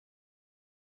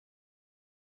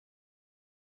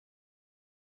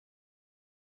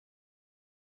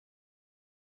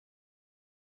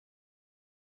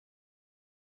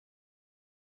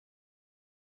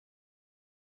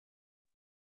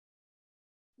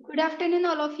Good afternoon,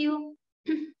 all of you.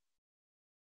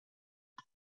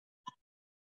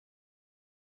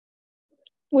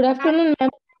 Good afternoon, ma'am.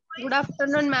 Good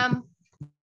afternoon, ma'am.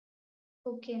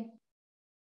 Okay.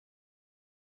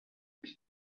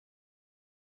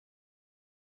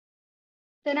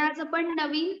 तर आज आपण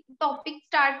नवीन topic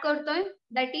start करतोय,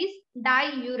 that is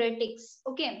डाययुरेटिक्स.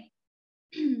 Okay.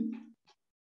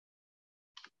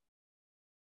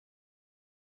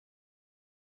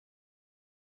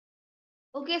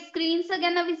 Okay, screen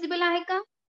सगळ्यांना visible आहे का?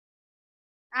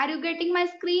 R you getting my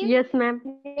screen? Yes, ma'am.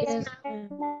 Yes.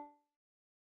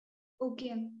 Okay.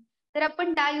 तर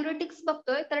आपण डाययुरेटिक्स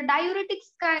बघतोय. तर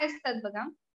डाययुरेटिक्स काय असतात बघा.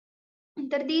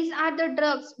 तर these R the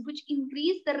drugs which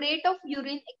increase the rate of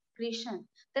urine excretion.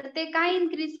 तर ते काय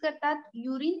इन्क्रीज करतात?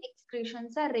 Urine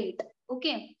एक्सक्रेशनचा rate.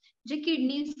 ओके. जे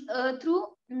किडनी थ्रू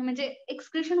म्हणजे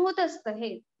एक्सक्रेशन होत असतं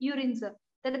हे युरिनचं,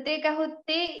 तर ते काय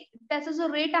होते, त्याचा जो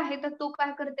रेट आहे तर तो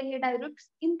काय करते, हे डायरेक्ट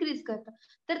इन्क्रीज करतं.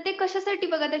 तर ते कशासाठी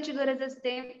बघा त्याची गरज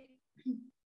असते,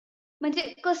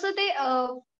 म्हणजे कसं ते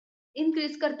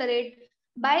इन्क्रीज करतं rate,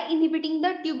 by inhibiting the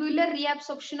tubular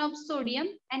reabsorption of sodium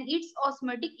and its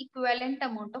osmotic equivalent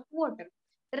amount of water.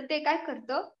 तर ते काय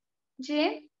करतं, जे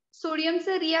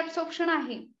सोडियमचं रिअब्सॉर्प्शन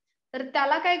आहे तर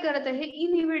त्याला काय करतं, हे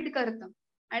इनहिबिट करतं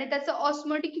आणि त्याचं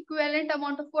osmotic equivalent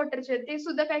amount of water जे ते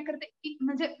सुद्धा काय करते,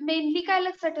 म्हणजे मेनली काय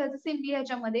लक्षात ठेवायचं सिम्पली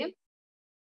ह्याच्यामध्ये,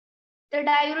 तर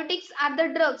डाययुरेटिक्स R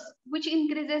the drugs which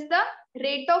increases the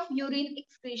rate of urine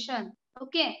excretion.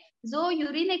 Okay. जो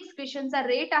युरिन एक्सक्रेशनचा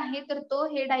रेट आहे तर तो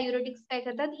हे डाययुरेटिक्स काय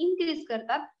करतात, इन्क्रीज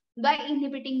करतात by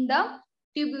inhibiting the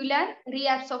tubular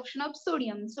रिअब्सॉर्प्शन of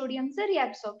sodium, सोडियमचं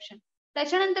रिअब्सॉर्प्शन.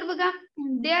 त्याच्यानंतर बघा,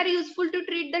 they are useful to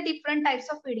treat the different types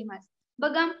of इडिमास.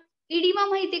 बघा, इडिमा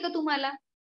माहितीये का तुम्हाला?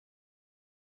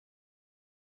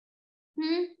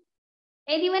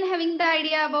 Anyone having the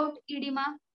idea about oedema?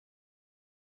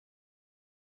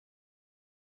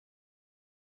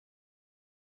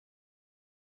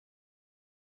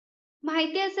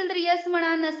 माहिती असेल तर यस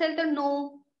म्हणा, नसेल तर नो.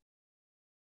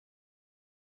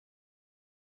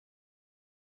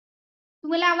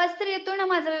 तुम्हाला आवाज तर येतो ना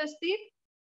माझा व्यवस्थित?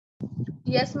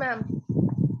 Yes, ma'am.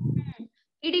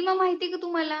 इडिमा माहिती का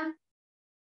तुम्हाला?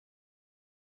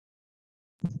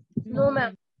 No,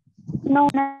 ma'am. No,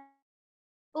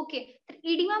 okay. तर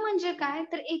इडिमा म्हणजे काय,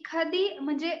 तर एखादी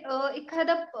म्हणजे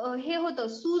एखादा हे होतं,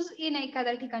 सूज येणे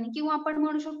एखाद्या ठिकाणी, किंवा आपण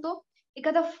म्हणू शकतो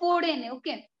एखादा फोड येणे.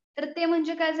 ओके. तर ते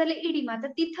म्हणजे काय झालं, इडिमा.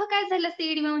 तर तिथं काय झालं असते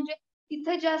इडिमा म्हणजे,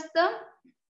 तिथं जास्त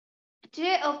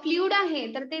जे फ्लुइड आहे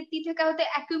तर ते तिथे काय होते,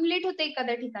 अक्युमुलेट होते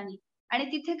एखाद्या ठिकाणी, आणि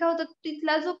तिथे काय होतं,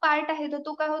 तिथला जो पार्ट आहे तर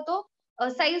तो काय होतो,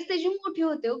 साईज त्याची मोठी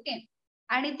होते. ओके.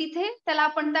 आणि तिथे त्याला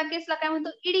आपण त्या केसला काय म्हणतो,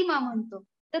 इडिमा म्हणतो.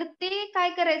 तर ते काय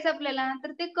करायचं आपल्याला,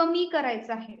 तर ते कमी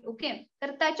करायचं आहे. ओके.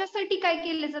 तर त्याच्यासाठी काय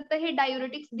केलं जातं, हे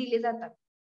डायुरेटिक्स दिले जातात.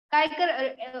 काय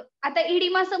आता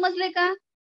इडिमा समजले का?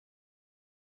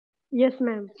 yes,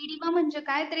 ma'am. इडिमा म्हणजे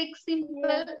काय, तर एक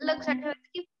सिंपल लक्षात ठेवायचं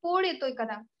की फोड येतो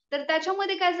एखादा, तर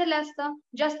त्याच्यामध्ये काय झालं असतं,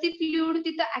 जास्ती फ्लुइड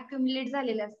तिथं अक्युमुलेट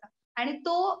झालेलं असतं, आणि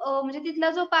तो म्हणजे तिथला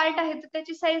जो पार्ट आहे तर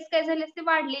त्याची साईज काय झाली असते,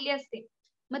 वाढलेली असते.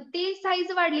 मग ती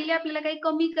साईज वाढलेली आपल्याला काही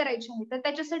कमी करायची आहे, तर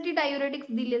त्याच्यासाठी डायुरेटिक्स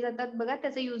दिले जातात बघा,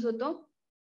 त्याचा यूज होतो.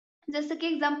 जसं की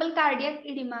example cardiac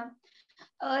oedema,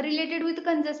 related with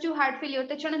कंजेस्टिव्ह heart failure,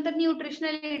 त्याच्यानंतर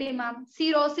nutritional oedema,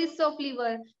 cirrhosis of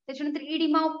liver, त्याच्यानंतर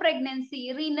oedema of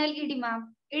pregnancy, renal oedema,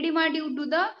 oedema due to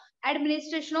the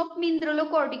administration of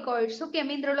mineralocorticoids. Okay.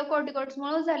 Mineralocorticoids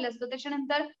मुळे झालं असतं.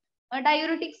 त्याच्यानंतर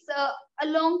diuretics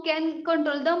along can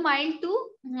control the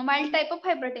mild type of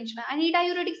hypertension. आणि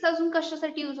diuretics अजून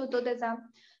कशासाठी use होतो त्याचा,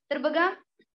 तर बघा,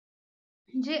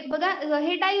 जे बघा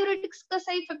हे डायुरेटिक्स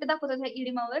कसा इफेक्ट दाखवतात ह्या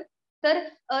इडिमावर, तर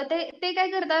ते काय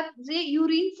करतात, जे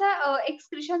युरिनचा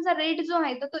एक्सक्रिशनचा रेट जो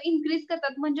आहे तो इन्क्रीज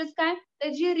करतात. म्हणजेच काय,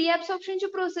 त्याची रिअब्सॉर्प्शनची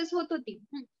प्रोसेस होत होती,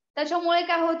 त्याच्यामुळे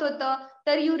काय होत होतं,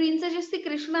 तर युरिनचं जे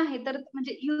सिक्रेशन आहे, तर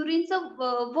म्हणजे युरिनचं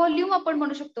व्हॉल्यूम आपण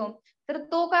म्हणू शकतो, तर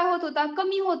तो काय होत होता,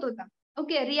 कमी होत होता.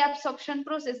 ओके. रिअब्सॉर्प्शन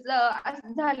प्रोसेस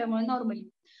झाल्यामुळे नॉर्मली.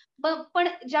 पण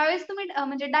ज्यावेळेस तुम्ही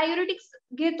म्हणजे डायुरेटिक्स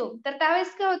घेतो तर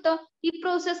त्यावेळेस काय होतं, ही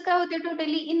प्रोसेस काय होते,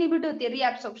 टोटली इनहिबिट होते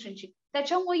रिअब्सॉर्प्शनची.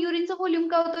 त्याच्यामुळे युरिनचं व्हॉल्यूम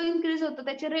काय होतं, इन्क्रीज होतं,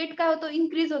 त्याचे रेट काय होतो,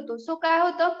 इन्क्रीज होतो. सो काय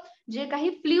होतं, जे काही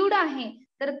फ्लुइड आहे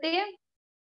तर ते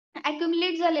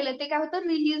अक्युमुलेट झालेलं ते काय होतं,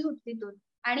 रिलीज होत तिथून,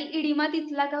 आणि इडिमा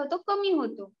तिथला काय होतो, कमी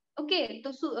होतो. ओके. तो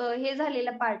हे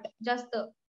झालेला पार्ट जास्त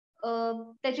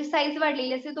त्याची साईज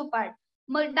वाढलेली असते तो पार्ट.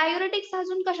 मग डायुरेटिक्स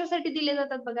अजून कशासाठी दिले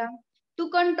जातात बघा, to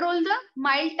control the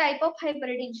mild type of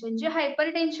hypertension. जे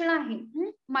हायपरटेन्शन आहे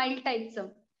माइल्ड टाइपचं,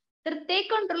 तर ते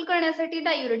कंट्रोल करण्यासाठी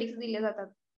डायुरेटिक्स दिले जातात.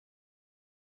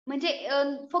 म्हणजे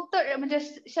फक्त म्हणजे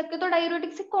शक्यतो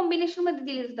डायुरेटिक्स कॉम्बिनेशन मध्ये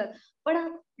दिले जातात, पण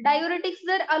डायुरेटिक्स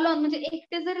जर अलॉन म्हणजे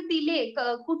एकटे जर दिले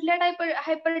कुठल्या टाईप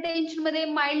हायपरटेन्शन मध्ये,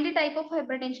 माइल्ड टाईप ऑफ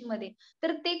हायपरटेन्शन मध्ये,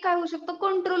 तर ते काय होऊ शकतं,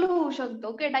 कंट्रोल होऊ शकतो.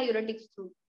 Okay, diuretics through.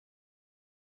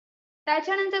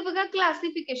 त्याच्यानंतर बघा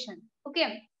क्लासिफिकेशन. ओके,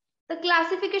 तर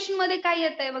क्लासिफिकेशन मध्ये काय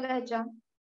येत आहे बघा ह्याच्या.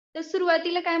 तर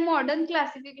सुरुवातीला काय, modern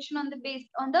classification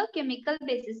on the chemical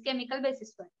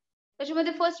बेसिसवर.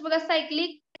 त्याच्यामध्ये फर्स्ट बघा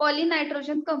सायक्लिक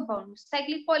पॉलिनायट्रोजन कंपाऊंड.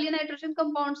 सायक्लिक पॉलिनायट्रोजन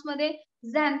कंपाऊंड्स मध्ये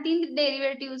झॅन्थिन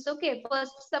डेरिव्हेटिव्ह. ओके,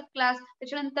 फर्स्ट सब क्लास.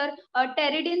 त्याच्यानंतर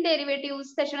टेरिडिन डेरिव्हेटिव्ह.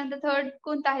 त्याच्यानंतर थर्ड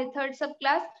कोणता आहे, थर्ड सब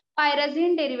क्लास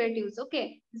पायराझिन डेरिव्हेटिव्ह. ओके,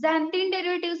 झॅन्थिन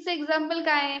डेरिव्हेटिव्हचे एक्झाम्पल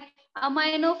काय आहे,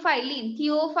 अमायनोफायलिन,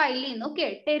 थिओफायलिन. ओके,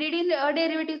 टेरिडिन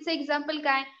डेरिव्हेटिव्हचे एक्झाम्पल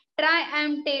काय,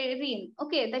 ट्रायॲम्टेरिन.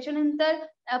 ओके, त्याच्यानंतर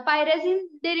पायराझिन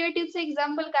डेरिव्हेटिव्हचे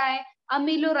एक्झाम्पल काय,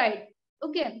 अमिलोराइड.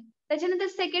 ओके, त्याच्यानंतर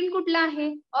सेकंड कुठला आहे,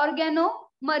 ऑर्गॅनो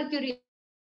मर्क्युरी.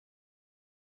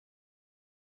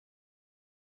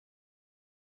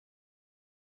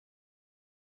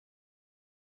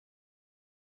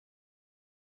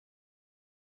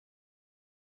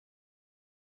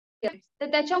 तर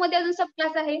त्याच्यामध्ये अजून सब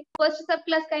क्लास आहे. फर्स्ट सब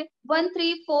क्लास काय,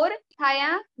 1,3,4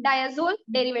 थाया डायाझोल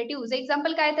डेरिव्हेटिव्ह.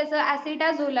 एक्झाम्पल काय त्याचं,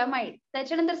 ऍसिटाझोलामाइड.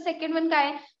 त्याच्यानंतर सेकंड वन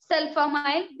काय,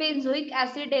 सल्फामाइल बेन्झोइक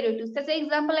ऍसिड डेरिव्हेटिव्ह. त्याचं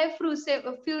एक्झाम्पल आहे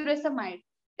फ्युरेसमाइड.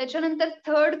 त्याच्यानंतर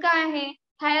थर्ड काय आहे,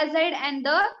 थायाझाइड अँड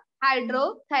द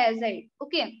हायड्रोथायाझाइड.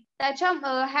 ओके, त्याच्या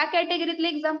ह्या कॅटेगरीतले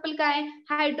एक्झाम्पल काय,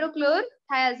 हायड्रोक्लोर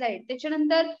थायाझाइड.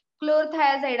 त्याच्यानंतर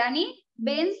क्लोरथायाझाइड आणि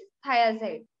बेन्झ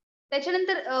थायाझाइड.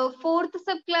 त्याच्यानंतर फोर्थ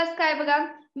सब क्लास काय बघा,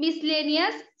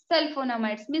 मिसलेनियस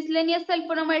सल्फोनामाइड्स. मिसलेनियस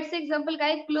सल्फोनामाइड्सचे एक्झाम्पल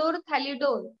काय,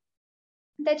 क्लोरथॅलिडोन.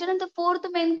 त्याच्यानंतर फोर्थ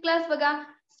मेन क्लास बघा,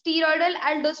 स्टिरॉइडल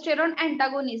अल्डोस्टेरॉन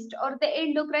अँटागोनिस्ट और द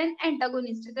एंडोक्राइन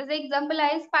अँटागोनिस्ट. त्याचं एक्झाम्पल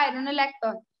आहे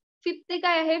स्पायरोनोलॅक्टॉन. फिफ्थ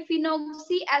काय आहे,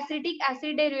 phenoxy acetic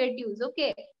acid derivative.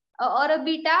 Okay, और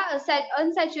बीटा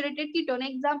अनसॅच्युरेटेड कीटोन.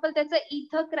 एक्झाम्पल त्याचं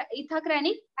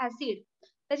इथाक्रॅनिक ऍसिड.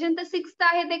 त्याच्यानंतर सिक्स्थ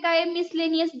आहे ते काय,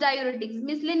 मिसलेनियस डायुरेटिक्स.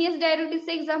 मिसलेनियस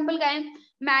डायुरेटिक्सचे एक्झाम्पल काय,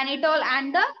 मॅनिटॉल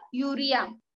अँड द युरिया.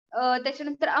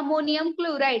 त्याच्यानंतर अमोनियम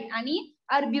क्लोराईड आणि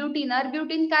अर्ब्युटिन.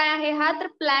 अर्ब्युटिन काय आहे, हा तर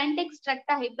प्लांट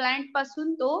एक्स्ट्रॅक्ट आहे, प्लांट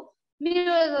पासून तो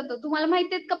मिळवला जातो. तुम्हाला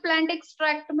माहिती आहेत का प्लांट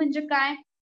एक्स्ट्रॅक्ट म्हणजे काय,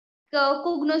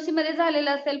 कोग्नोसी मध्ये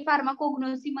झालेलं असेल, फार्मा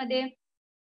कोग्नोसी मध्ये.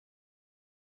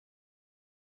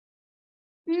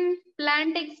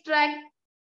 Plant extract.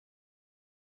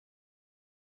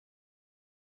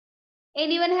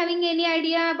 Anyone having any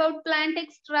idea about plant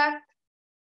extract?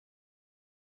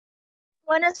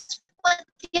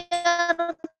 वनस्पती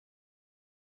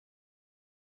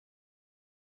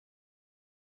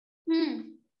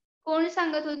कोण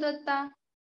सांगत होत आता?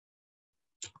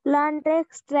 Plant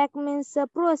extract means a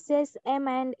process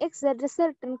aim and extract a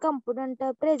certain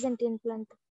component present in plant.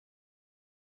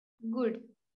 Good.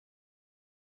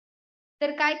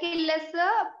 तर काय केलेलं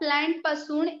असं, प्लांट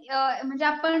पासून म्हणजे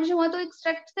आपण जेव्हा तो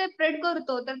एक्स्ट्रॅक्ट सेपरेट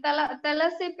करतो, तर त्याला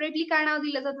सेपरेटली काय नाव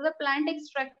दिलं जातं, तर प्लांट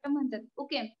एक्स्ट्रॅक्ट म्हणतात.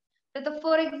 ओके, तर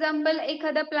फॉर एक्झाम्पल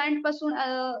एखाद्या प्लांट पासून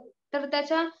तर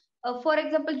त्याच्या फॉर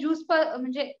एक्झाम्पल ज्यूस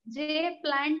म्हणजे जे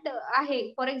प्लांट आहे,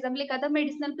 फॉर एक्झाम्पल एखादा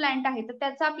मेडिसिनल प्लांट आहे, तर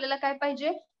त्याचं आपल्याला काय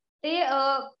पाहिजे ते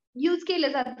यूज केलं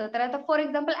जातं. तर आता फॉर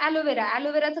एक्झाम्पल ॲलोवेरा.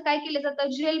 ॲलोवेराचं काय केलं जातं,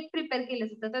 जेल प्रिपेअर केलं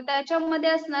जातं. तर त्याच्यामध्ये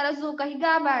असणारा जो काही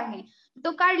गाभा आहे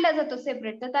तो काढला जातो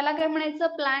सेपरेट, तर त्याला काय म्हणायचं,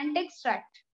 प्लांट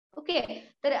एक्स्ट्रॅक्ट. ओके,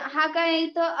 तर हा काय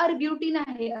इथं अर्ब्युटिन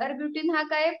आहे. अर्ब्युटिन हा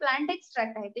काय प्लांट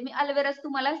एक्स्ट्रॅक्ट आहे. ते मी अल्वेरास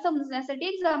तुम्हाला समजण्यासाठी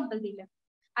एक्झाम्पल दिलं.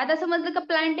 आता समजलं का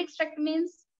plant extract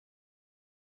means.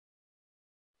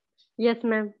 Yes,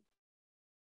 ma'am.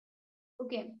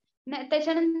 Okay,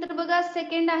 त्याच्यानंतर बघा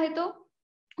सेकंड आहे तो,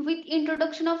 with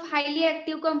introduction of highly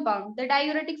active compound the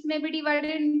diuretics may be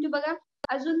divided into. बघा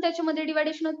अजून त्याच्यामध्ये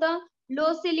डिवायडेशन होतं,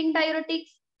 लो सिलिंग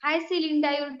डायुरेटिक्स, हाय सिलिंग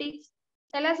डायुरेटिक्स,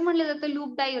 त्यालाच म्हणलं जातं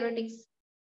लूप डायुरेटिक्स.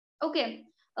 ओके,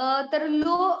 तर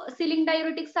लो सिलिंग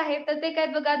डायुरेटिक्स आहे तर ते काय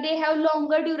बघा, they have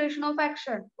longer duration of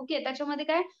action. Okay, त्याच्यामध्ये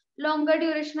काय लॉंगर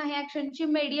ड्युरेशन आहे ऍक्शनची,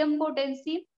 medium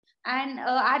potency and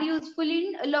R useful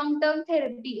in long term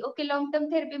therapy. Okay, long term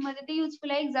therapy मध्ये ते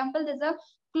युजफुल आहे. एक्झाम्पल त्याचं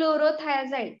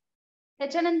क्लोरोथायाझाइड.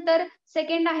 त्याच्यानंतर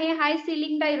सेकंड आहे हाय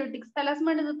सिलिंग डायुरेटिक्स, त्यालाच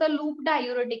म्हणत होतं loop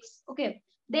diuretics. Okay,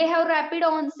 they have rapid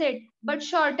onset but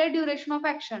shorter duration of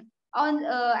action.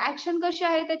 Action कशी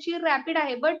आहे त्याची, रॅपिड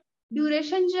आहे, बट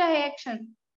ड्युरेशन जे आहे ऍक्शन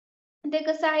ते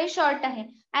कसं आहे, शॉर्ट आहे.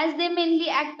 As they mainly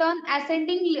act on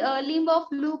ascending लिंब ऑफ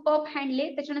लूप ऑफ हँडले.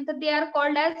 त्याच्यानंतर they are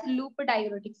called as loop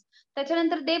diuretics.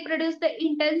 त्याच्यानंतर they produce the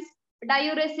intense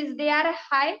डायुरेसिस, they are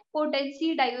high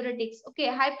potency diuretics. Okay,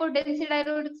 high potency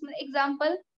diuretics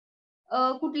example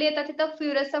कुठले येतात तिथं,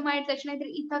 फ्युरसमाइड, त्याच्यानंतर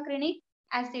इथाक्रेनिक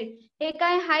ऍसिड. हे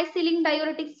काय हाय सिलिंग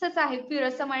डायुरेटिक्सच आहे,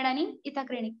 फ्युरसमाइड आणि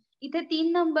इथाक्रेनिक. इथे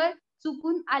 3 नंबर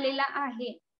चुकून आलेला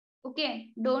आहे. Okay,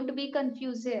 don't be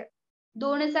confuse here.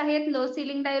 दोनच आहेत, लो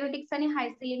सिलिंग डायुरेटिक्स आणि हाय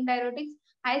सिलिंग डायुरेटिक्स.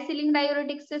 हाय सिलिंग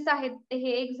डायुरेटिक्सच आहेत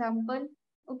हे एक्झाम्पल.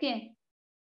 ओके,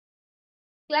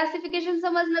 क्लासिफिकेशन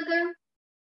समजलं का?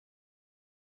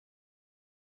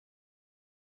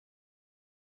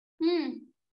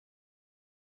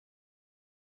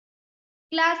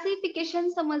 क्लासिफिकेशन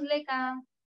समजले का?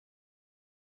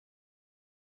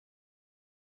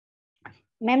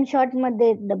 मॅम शॉर्ट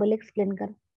मध्ये डबल एक्सप्लेन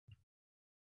कर.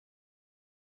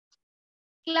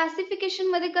 क्लासिफिकेशन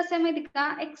मध्ये कसं आहे माहिती का,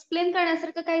 एक्सप्लेन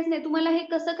करण्यासारखं काहीच नाही. तुम्हाला हे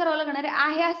कसं करावं लागणार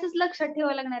आहे असंच लक्षात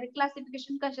ठेवावं लागणार आहे.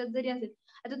 क्लासिफिकेशन कशात जरी असेल,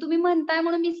 आता तुम्ही म्हणताय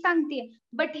म्हणून मी सांगतेय,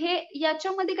 बट हे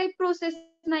याच्यामध्ये काही प्रोसेस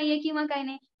नाहीये किंवा काही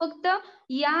नाही. फक्त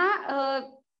या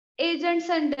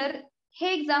एजंट्स अंडर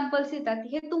हे एक्झाम्पल्स येतात,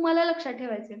 हे तुम्हाला लक्षात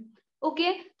ठेवायचे.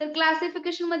 ओके, तर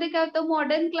क्लासिफिकेशन मध्ये काय होतं,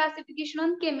 modern classification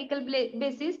on chemical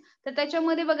basis. तर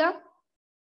त्याच्यामध्ये बघा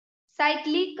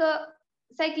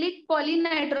सायक्लिक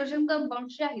पॉलिनायट्रोजन कंपाऊंड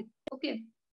जे आहेत. ओके,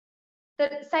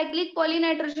 तर सायक्लिक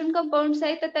पॉलिनायट्रोजन कंपाऊंड्स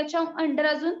आहेत, तर त्याच्या अंडर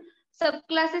अजून सब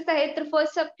क्लासेस आहेत. तर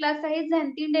फर्स्ट सब क्लास आहे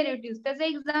झॅन्थिन डेरिव्हेटिव्ह. त्याचं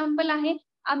एक्झाम्पल आहे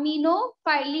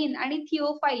अमिनोफायलिन आणि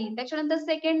थिओफायलिन. त्याच्यानंतर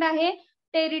सेकंड आहे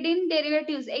टेरिडिन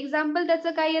डेरिव्हेटिव्ह. एक्झाम्पल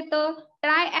त्याचं काय येतं,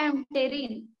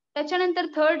 ट्रायॲम्प्टेरिन. त्याच्यानंतर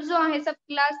थर्ड जो आहे सब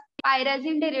क्लास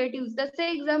पायराझिन डेरिव्हेटिव्ह, त्याचं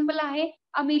एक्झाम्पल आहे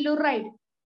अमिलोराइड.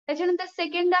 त्याच्यानंतर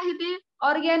सेकंड आहे ते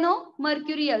ऑर्गॅनो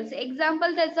मर्क्युरियल्स.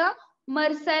 एक्झाम्पल त्याचं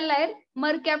मर्सॅलायर,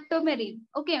 मर्कॅप्टोमेरिन.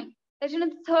 ओके,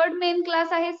 त्याच्यानंतर थर्ड मेन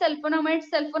क्लास आहे सल्फोनामाइड.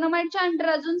 सल्फोनामाइडच्या अंडर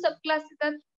अजून सब क्लास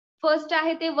येतात. फर्स्ट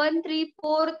आहे ते 1, 3,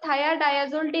 4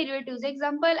 थायाडायाझोल डेरिव्हेटिव्ह.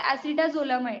 एक्झाम्पल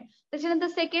ऍसिडाझोलामाइड. त्याच्यानंतर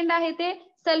सेकंड आहे ते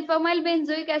सल्फामाइल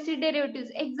बेन्झोइक ऍसिड डेरिव्हेटिव्ह.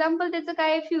 एक्झाम्पल त्याचं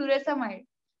काय आहे, फ्युरेसमाइड.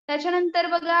 त्याच्यानंतर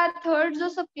बघा थर्ड जो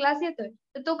सब क्लास येतोय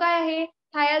तर तो काय आहे,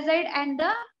 थायाझाइड अँड द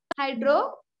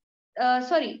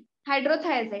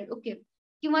हायड्रोथायाझाइड. ओके,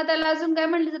 किंवा त्याला अजून काय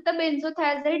म्हटलं जातं,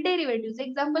 बेन्झोथायाझाइड डेरिव्हेटिव्ह.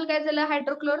 एक्झाम्पल काय झालं,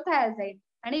 हायड्रोक्लोरथायाझाइड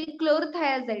आणि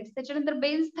क्लोरथायाझाइड. त्याच्यानंतर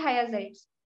बेन्झथायाझाइड.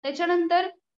 त्याच्यानंतर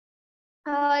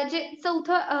जे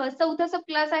चौथा सब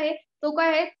क्लास आहे तो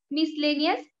काय आहे,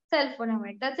 मिसलेनियस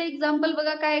सल्फोनामाइड. त्याचं एक्झाम्पल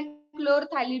बघा काय,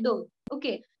 क्लोरथॅलिडोल.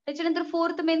 ओके, त्याच्यानंतर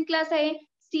फोर्थ मेन क्लास आहे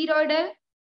स्टिरॉइडल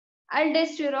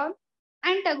अल्डेस्टेरॉन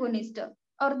अँटागोनिस्ट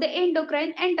और द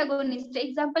एंडोक्राइन अँटागोनिस्ट.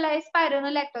 एक्झाम्पल आहे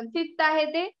स्पायरोनोलॅक्टोन. फिफ्थ आहे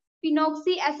ते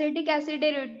फिनॉक्सी ऍसिटिक ऍसिड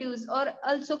डेरिव्हेटिव्ह और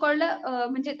अल्सो कॉल्ड,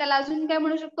 म्हणजे त्याला अजून काय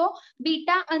म्हणू शकतो,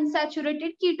 बीटा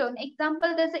अनसॅच्युरेटेड कीटोन.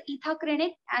 एक्झाम्पल त्याचं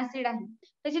इथाक्रेनिक ऍसिड आहे.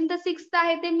 त्याच्यानंतर सिक्स्थ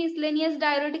आहे ते मिसलेनियस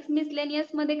डायुरेटिक्स. मिसलेनियस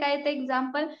मध्ये काय येतं,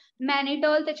 एक्झाम्पल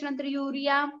मॅनिटॉल. त्याच्यानंतर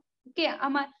युरिया. ओके,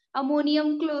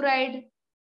 अमोनियम क्लोराइड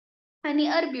आणि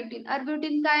अर्ब्युटिन.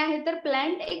 अर्ब्युटिन काय आहे तर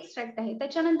प्लांट एक्स्ट्रॅक्ट आहे.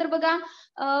 त्याच्यानंतर बघा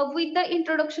with the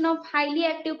introduction of highly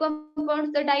active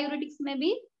compound the diuretics may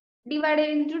be divided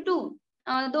into two.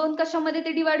 दोन कशामध्ये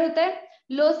ते डिवाइड होत आहे,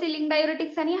 लो सिलिंग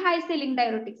डायुरेटिक्स आणि हाय सिलिंग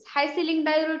डायुरेटिक्स. हाय सिलिंग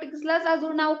डायुरेटिक्सलाच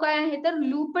अजून नाव काय आहे तर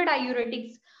लूप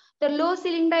डायुरेटिक्स. तर लो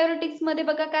सिलिंग डायुरेटिक्स मध्ये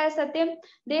बघा काय असतात ते,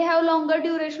 they have longer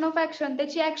duration of action.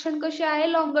 त्याची ऍक्शन कशी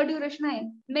आहे, लॉंगर ड्युरेशन आहे,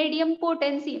 मीडियम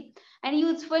पोटेन्सी आणि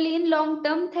useful in long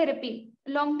term therapy.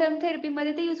 Long term therapy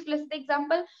मध्ये ते युजफुल असते.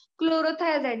 एक्झाम्पल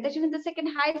क्लोरोथायाझाइड. त्याच्यानंतर सेकंड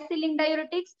हाय सिलिंग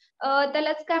डायुरेटिक्स,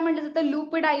 त्यालाच काय म्हटलं जातं,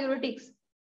 loop diuretics.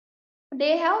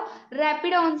 They have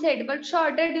rapid onset but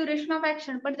shorter duration of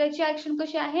action. पण त्याची ऍक्शन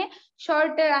कशी आहे,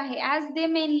 शॉर्टर आहे. As they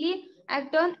mainly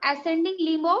act on ascending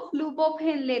लिंब ऑफ लूप ऑफ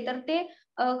हेनले. तर ते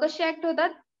कसे ऍक्ट होतात,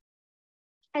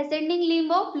 असेंडिंग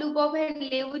लिंब of loop of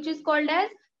Henle which is called as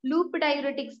loop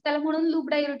diuretics. त्याला म्हणून लूप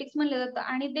डायुरेटिक्स म्हणलं जातं.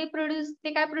 आणि ते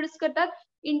काय प्रोड्यूस करतात,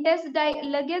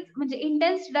 लगेच म्हणजे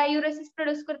इंटेन्स डायुरेसिस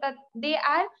प्रोड्यूस करतात. They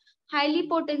are highly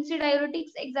potency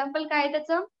diuretics. Example काय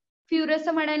त्याचं,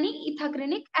 फ्युरसमाइड आणि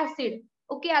इथाक्रेनिक ऍसिड.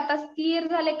 ओके, आता क्लिअर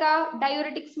झाले का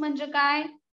डायुरेटिक्स म्हणजे काय?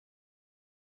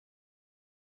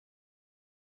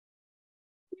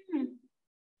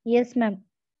 Yes ma'am.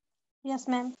 Yes,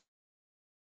 ma'am.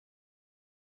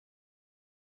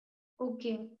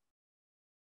 Okay,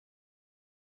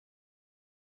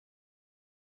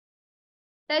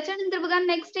 त्याच्यानंतर बघा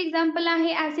नेक्स्ट एक्झाम्पल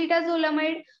आहे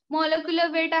ऍसिटाझोलामाइड. मॉलिक्युलर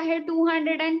वेट आहे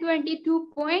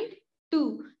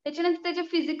 222.2. त्याच्यानंतर त्याच्या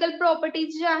फिजिकल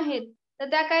प्रॉपर्टीज ज्या आहेत तर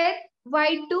त्या काय आहेत,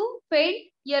 white to faint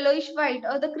yellowish white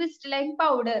or the crystalline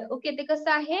powder. Okay, ते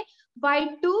कसं आहे, white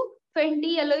to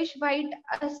Fenty yellowish white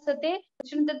असतं ते.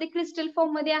 त्याच्यानंतर ते क्रिस्टल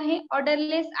फॉर्म मध्ये आहे,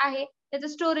 ऑर्डरलेस आहे. त्याचं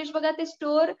स्टोरेज बघा, ते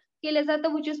स्टोअर केलं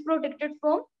जातं which is protected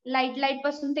from light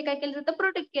पासून ते काय केलं जातं,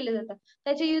 प्रोटेक्ट केलं जातं.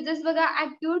 त्याचे युजेस बघा,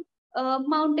 ऍक्यूट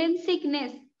mountain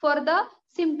sickness for the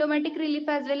symptomatic relief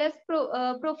as well as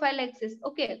prophylaxis.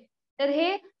 Okay, तर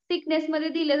हे सिकनेस मध्ये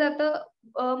दिलं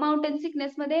जातं, माउंटेन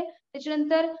सिकनेस मध्ये,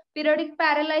 त्याच्यानंतर पिरियडिक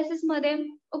पॅरालायसिस मध्ये,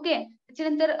 ओके,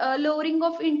 त्याच्यानंतर lowering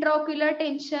of intraocular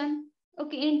tension,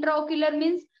 okay, intraocular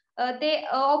means ते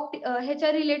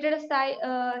ह्याच्या रिलेटेड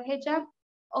असतं, ह्याच्या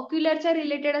ऑक्युलरच्या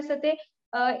रिलेटेड असतं ते,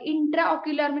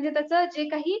 इंट्राऑक्युलर म्हणजे त्याचं जे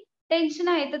काही टेन्शन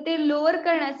आहे तर ते लोअर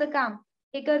करण्याचं काम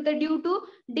हे करतं due to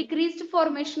decreased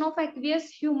formation of aqueous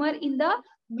humour in the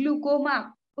glaucoma.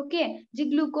 Okay, G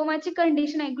ग्लुकोमाची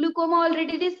condition आहे, ग्लुकोमा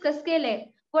ऑलरेडी डिस्कस केलंय.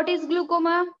 What is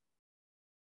glaucoma?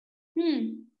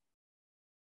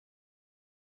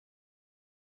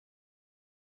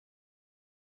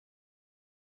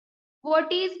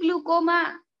 What is glaucoma?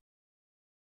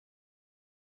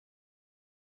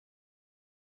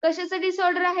 कशाचा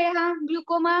डिसऑर्डर आहे हा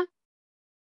ग्लुकोमा?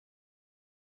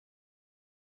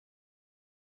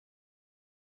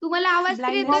 तुम्हाला आवाज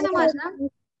तर येतोय ना माझा?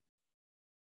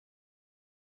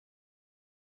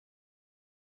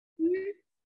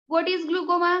 What is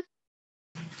glaucoma?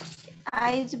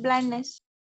 eyes blindness.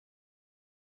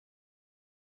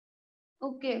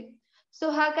 Okay, so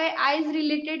हा काय आयज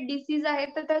रिलेटेड डिसीज आहे.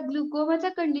 तर त्या ग्लुकोमाच्या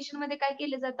कंडिशन मध्ये काय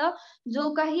केलं जातं,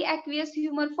 जो काही ॲक्वियस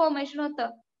ह्युमर फॉर्मेशन होतं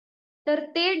तर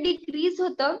ते डिक्रीज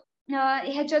होतं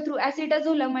ह्याच्या थ्रू,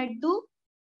 ऍसिटाझोलामाइड थ्रू,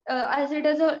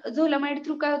 ऍसिटाझोलामाइड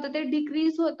थ्रू काय होतं ते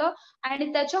डिक्रीज होतं,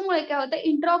 आणि त्याच्यामुळे काय होतं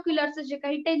इंट्राऑक्युलरचं जे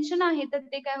काही टेन्शन आहे तर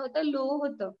ते काय होतं लो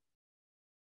होतं.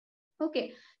 ओके,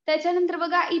 त्याच्यानंतर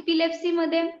बघा इपिलेप्सी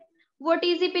मध्ये, what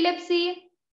is epilepsy?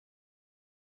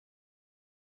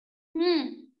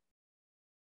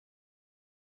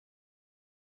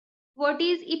 What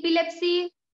is epilepsy?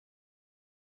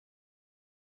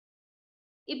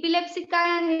 Epilepsy काय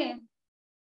आहे?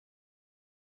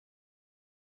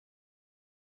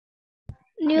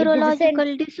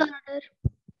 Neurological disorder.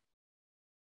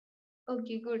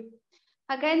 Okay, good.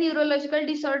 हा काय न्यूरोलॉजिकल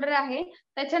डिसऑर्डर आहे.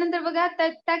 त्याच्यानंतर बघा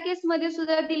त्या केसमध्ये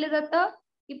सुद्धा दिलं जातं,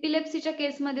 इपिलेप्सीच्या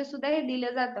केसमध्ये सुद्धा हे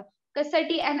दिलं जातं.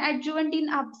 कशासाठी? अन ऍडज्युव्हंट in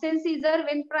absence Caesar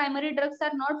when primary drugs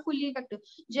R not फुली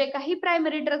इफेक्टिव्ह. जे काही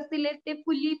प्रायमरी ड्रग्स दिले ते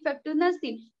फुली इफेक्टिव्ह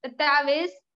नसतील तर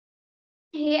त्यावेळेस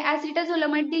हे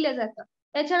ऍसिटाझोलामाइड दिलं जातं.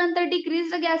 त्याच्यानंतर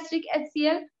decrease gastric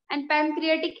HCl and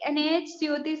pancreatic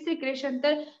NaHCO3 secretion.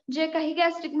 तर जे काही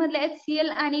गॅस्ट्रिक मधले HCl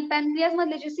आणि पॅनक्रियास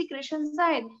मधले जे सिक्रेशन्स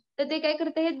आहेत तर ते काय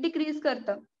करतं, हे डिक्रीज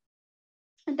करतं.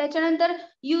 त्याच्यानंतर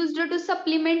used to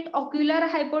supplement ocular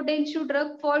हायपोटेन्सिव्ह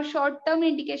drug for short term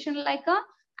indication like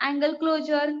angle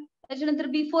closure. त्याच्यानंतर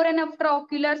before and after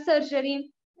ocular surgery,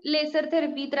 laser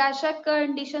therapy. तर अशा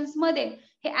कंडिशन्स मध्ये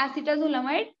हे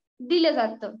ऍसिटाझोलामाइड दिलं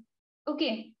जातं. ओके,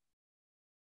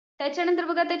 त्याच्यानंतर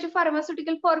बघा त्याचे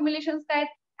फार्मास्युटिकल फॉर्म्युलेशन काय आहेत.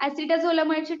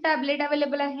 ऍसिटाझोलामाइडची टॅबलेट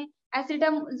अवेलेबल आहे,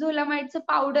 ऍसिटाझोलामाइडचं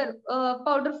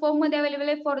पावडर फॉर्म मध्ये अवेलेबल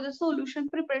आहे for the solution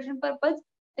preparation purpose.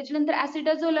 त्याच्यानंतर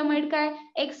ऍसिटाझोलामाइड काय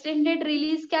एक्सटेंडेड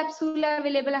रिलीज कॅप्सूल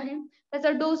अवेलेबल आहे. त्याचा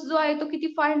डोस जो आहे तो किती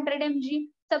 500 mg,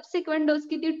 सबसिक्वेंट डोस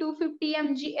किती 250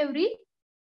 mg एव्हरी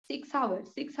 6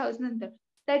 hours नंतर.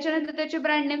 त्याच्यानंतर त्याचे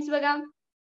ब्रँड नेम्स बघा,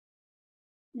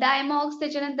 डायमॉक्स,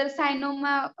 त्याच्यानंतर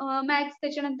सायनोमॅक्स,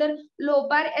 त्याच्यानंतर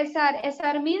लोपार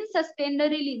SR means sustained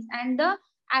release and the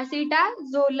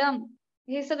ऍसिटाझोलम.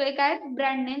 हे सगळे काय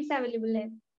ब्रँड नेम्स अवेलेबल आहेत.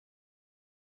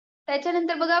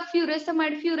 त्याच्यानंतर बघा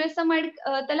फ्युरेसमाइड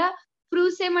त्याला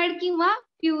फ्रुसेमाइड किंवा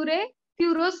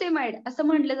फ्युरोसेमाइड असं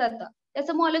म्हटलं जातं.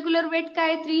 त्याचं मॉलिक्युलर वेट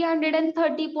काय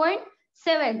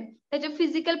 330.7. त्याचे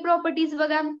फिजिकल प्रॉपर्टीज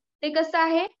बघा, ते कसं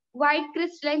आहे व्हाईट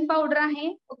क्रिस्टलाइन पावडर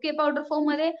आहे, ओके, पावडर फॉर्म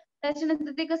मध्ये.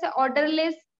 त्याच्यानंतर ते कसं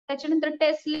ऑर्डरलेस, त्याच्यानंतर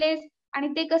टेस्टलेस, आणि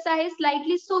ते कसं आहे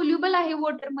स्लाइटली सोल्युबल आहे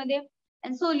वॉटरमध्ये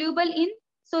and soluble in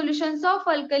solutions of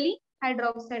alkali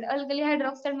hydroxide. Alkali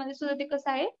hydroxide मध्ये सुद्धा ते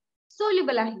कसं आहे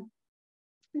सोल्युबल आहे.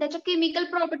 त्याच्या केमिकल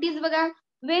प्रॉपर्टीज बघा,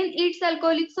 when its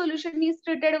alcoholic solution is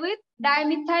treated with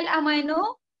dimethyl amino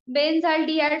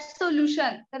benzaldehyde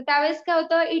solution, तर त्यावेळेस काय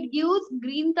होतं it gives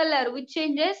green colour which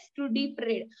changes to deep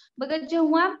red. बघा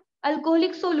जेव्हा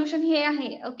अल्कोहोलिक सोल्युशन हे आहे,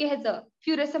 ओके, ह्याचं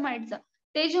फ्युरेसमाइडचं,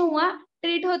 ते जेव्हा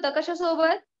ट्रीट होतं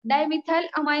कशासोबत डायमिथाइल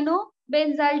अमायनो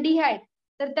बेन्झाल्डिहाइड,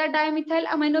 तर त्या डायमिथाइल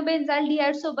अमायनो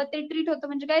बेन्झाल्डिहाइड सोबत ते ट्रीट होतं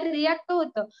म्हणजे काय रिॲक्ट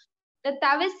होतं. तर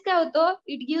त्यावेळेस काय होतं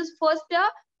इट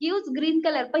गिव्स ग्रीन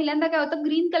कलर. पहिल्यांदा काय होतं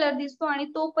ग्रीन कलर दिसतो आणि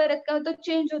तो परत काय होतो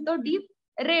चेंज होतो डीप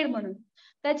रेड म्हणून.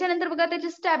 त्याच्यानंतर बघा त्याची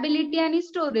स्टॅबिलिटी आणि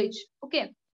स्टोरेज, ओके,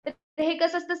 हे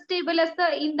कसं असतं स्टेबल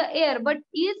असतं in the air but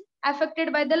is affected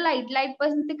by the light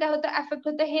पासून ते काय होतं अफेक्ट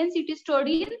होतं. Hence it is stored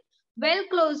in well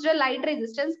closed light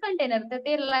resistance container. तर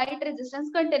ते लाईट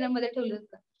रेझिस्टन्स कंटेनर मध्ये ठेवलं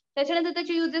जातं. त्याच्यानंतर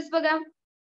त्याचे युजेस बघा,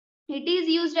 it is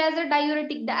used as a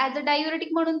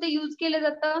diuretic म्हणून ते यूज केलं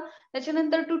जातं.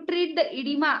 त्याच्यानंतर to treat the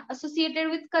oedema associated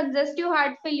with कंजेस्टिव्ह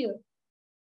heart failure.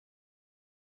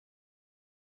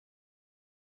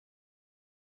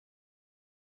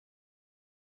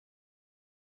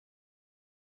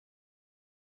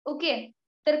 Okay,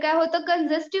 तर काय होतं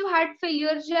कंजेस्टिव्ह हार्ट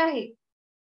फेल्युअर जे आहे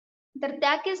तर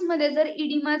त्या केसमध्ये जर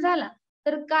इडिमा झाला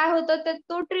तर काय होतं तर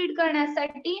तो ट्रीट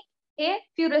करण्यासाठी हे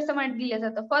फ्युरोसमाइड दिलं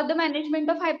जातं फॉर द मॅनेजमेंट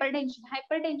ऑफ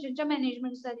हायपरटेन्शनच्या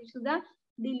मॅनेजमेंटसाठी सुद्धा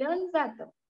दिलं जातं.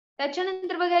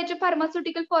 त्याच्यानंतर बघा याचे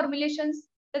फार्मास्युटिकल फॉर्म्युलेशन्स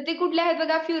तर ते कुठले आहेत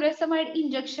बघा फ्युरोसमाइड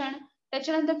इंजेक्शन,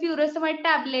 त्याच्यानंतर फ्युरोसमाइड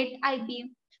टॅबलेट आयपी,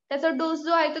 त्याचा डोस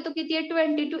जो आहे तो किती आहे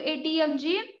 20 to 80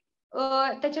 mg,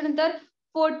 त्याच्यानंतर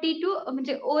 40 to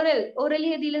म्हणजे ओरल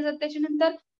हे दिलं जातं,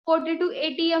 त्याच्यानंतर 40 to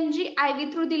 80 mg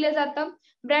IV थ्रू दिलं जातं.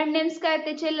 ब्रँड नेम्स काय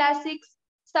त्याचे लॅसिक्स,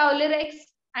 सावलेरेक्स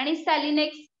आणि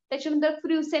सॅलिनेक्स, त्याच्यानंतर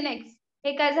फ्रुसेनेक्स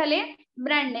हे काय झाले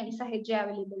ब्रँड नेम्स आहेत जे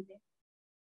अवेलेबल ते.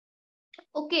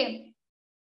 ओके,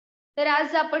 तर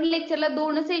आज आपण लेक्चरला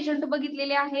 2च एजंट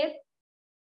बघितलेले आहेत.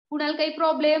 कुणाला काही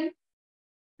प्रॉब्लेम?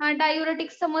 हा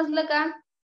डायुरेटिक्स समजलं का?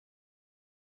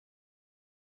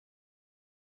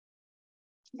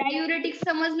 डायुरेटिक्स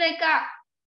समजलंय का?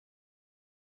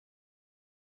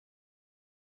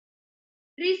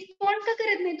 रिस्पॉन्ड का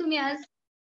करत नाही तुम्ही आज?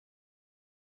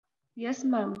 Yes,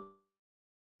 ma'am.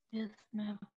 Yes,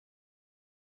 ma'am.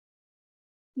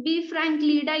 बी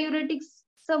फ्रँकली डायुरेटिक्स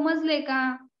समजले का?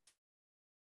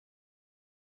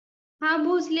 हा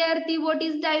भोसले आरती, व्हॉट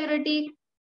इज डायुरेटिक?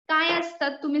 काय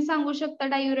असतात तुम्ही सांगू शकता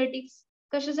डायुरेटिक्स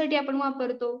कशासाठी आपण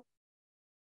वापरतो?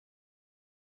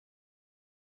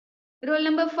 Roll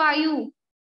number 5.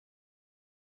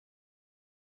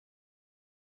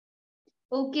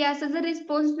 ओके, असं जर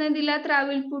रिस्पॉन्स नाही दिला तर I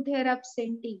will put here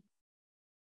absentee.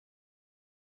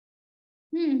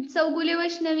 Chougule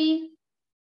Vaishnavi.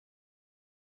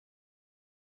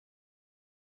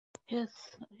 Yes,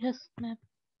 ma'am.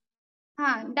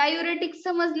 हा डायुरेटिक्स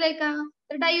समजलंय का?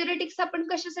 तर डायुरेटिक्स आपण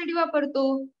कशासाठी वापरतो?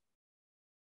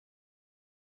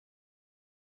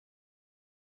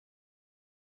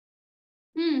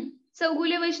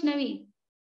 चौगुले वैष्णवी.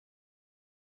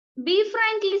 बी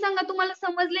फ्रँकली सांगा तुम्हाला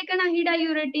समजले का नाही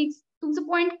डायुरेटिक्स? तुमचं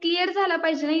पॉइंट क्लिअर झाला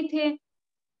पाहिजे ना इथे.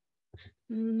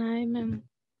 नाही मॅम.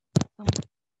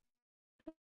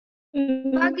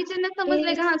 बाकीच्यांना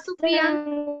समजले का? हा सुप्रिया.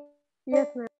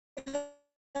 Yes ma'am.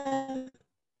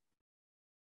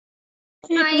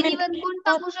 हा एनीवन कोण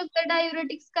सांगू शकतं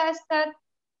डायुरेटिक्स काय असतात?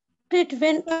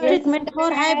 Treatment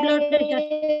for high blood pressure.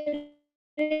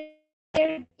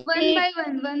 One by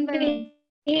one.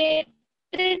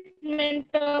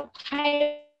 Treatment of high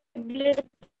blood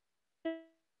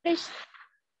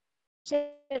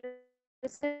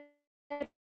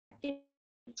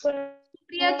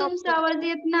Supriya तुमचा आवाज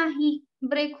येत नाही,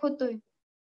 ब्रेक होतोय.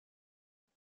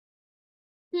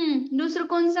 दुसरं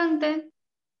कोण सांगतंय?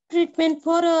 Treatment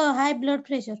for high blood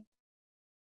pressure.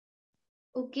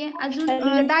 Okay,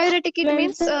 अजून diuretic it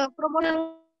means promote.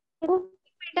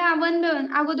 One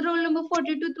अगोदर रोल नंबर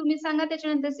 42 तुम्ही सांगा,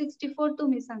 त्याच्यानंतर 64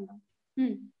 तुम्ही सांगा.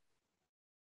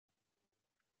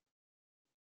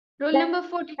 Roll number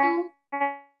 42.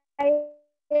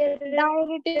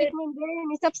 डायुरेटिक म्हणजे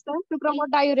any substance to promote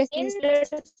diuresis.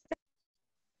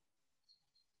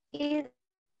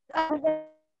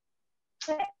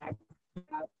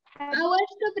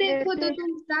 आवाज का ब्रेक होतो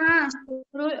तुमचा?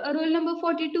 Roll number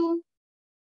 42.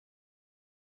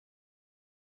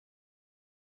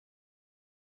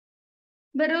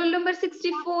 बरं रोल नंबर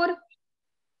 64.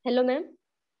 Hello ma'am.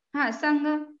 हा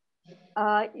सांगा.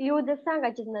 यूजच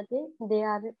सांगायचे ना ते दे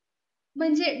आर.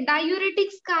 म्हणजे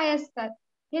डायुरेटिक्स काय असतात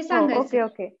हे सांगायचं.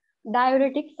 Okay.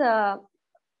 Diuretics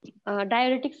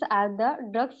are the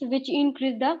drugs which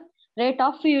increase the rate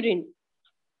of urine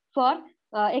for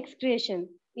excretion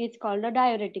is called the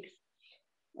diuretics.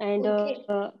 And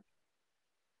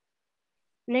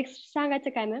next सांगायचं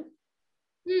काय मॅम?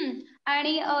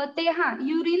 आणि ते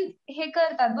युरिन हे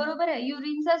करतात बरोबर आहे.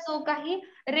 युरिनचा जो काही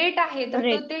रेट आहे तर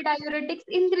तो ते डायुरेटिक्स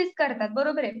इन्क्रीज करतात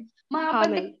बरोबर आहे. मग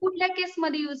आपण ते कुठल्या केस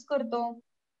मध्ये यूज करतो?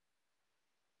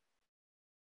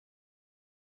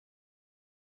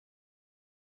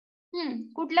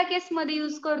 कुठल्या केस मध्ये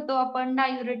यूज करतो आपण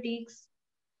diuretics?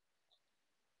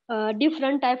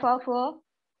 Different type of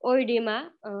ओइडिमा,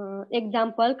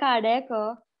 example cardiac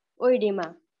ओइडिमा,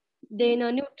 then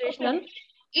nutritional.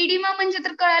 Oedema म्हणजे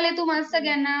तर कळाले तुम्हाला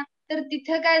सगळ्यांना. तर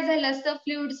तिथं काय झालं असतं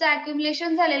फ्लुइडचं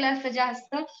अक्युमुलेशन झालेलं असतं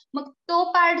जास्त, मग तो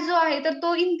पार्ट जो आहे तर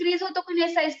तो इन्क्रीज होतो की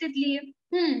नाही साईज तिथली?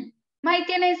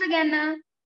 माहिती नाही सगळ्यांना?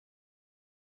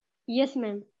 Yes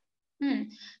ma'am.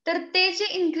 तर ते जे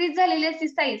इन्क्रीज झालेली असते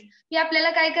साईज ही आपल्याला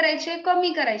काय करायचे?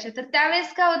 कमी करायचे. तर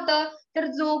त्यावेळेस काय होतं तर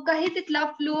जो काही तिथला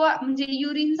फ्लो म्हणजे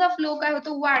युरिनचा फ्लो काय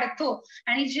होतो वाढतो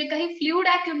आणि जे काही फ्लुइड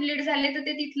अक्युमुलेट झाले तर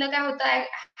ते तिथलं काय होतं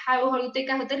हळूहळू ते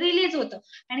काय होतं रिलीज होतं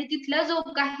आणि तिथला जो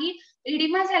काही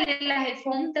इडिमा झालेला आहे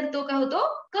फॉर्म तर तो काय होतो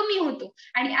कमी होतो.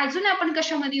 आणि अजून आपण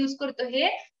कशामध्ये यूज करतो हे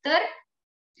तर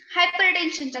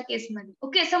हायपरटेन्शनच्या केसमध्ये.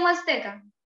 ओके, समजतंय का?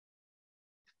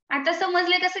 आता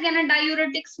समजले का सगळ्यांना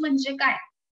डायुरेटिक्स म्हणजे काय?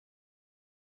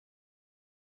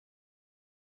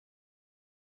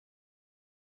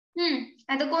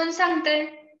 आता कोण सांगतंय?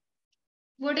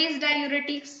 What is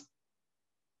diuretics?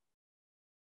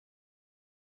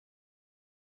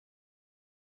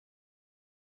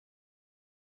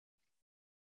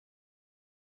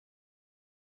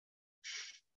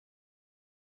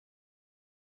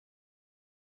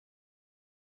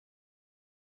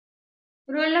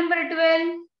 Roll number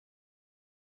 12.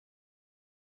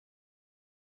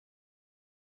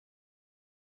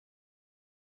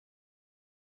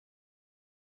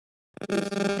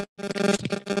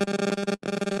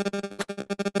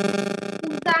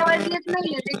 तुमचा आवाज येत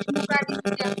नाहीये देशमुख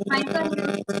आदित्य. माईक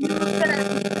म्यूट करा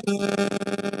तुमचा.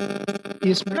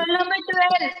 Yes ma'am. Roll number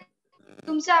 12.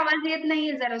 तुमचा आवाज येत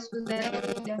नाहीये जरा सुद्धा.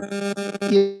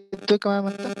 येतोय का मॅम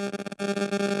आता?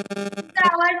 तुमचा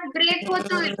आवाज ब्रेक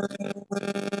होतोय.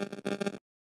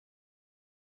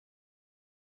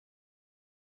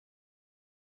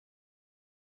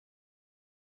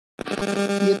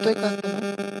 येतोय का आता?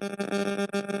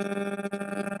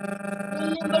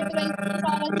 रोल नंबर 12 तुमचा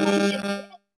आवाज नाही येते.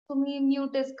 तुम्ही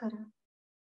म्यूटच करा.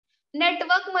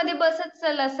 नेटवर्क मध्ये बसत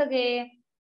चला सगळे.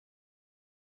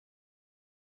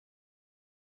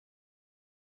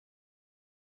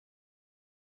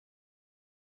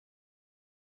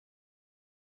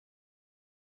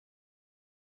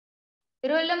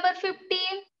 Roll number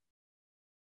 15.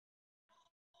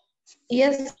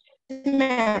 Yes,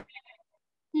 ma'am.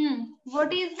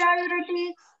 What is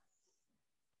diuretics?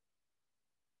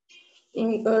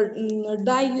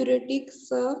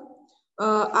 Diuretics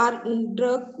are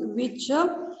drug which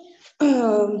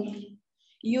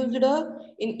used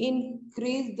in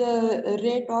increase the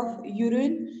rate of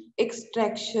urine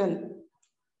extraction.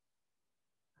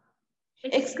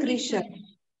 Excretion.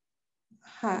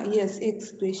 Yes,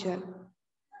 excretion.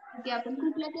 Okay, आपण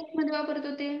कुठल्या केस मध्ये वापरतो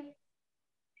ते?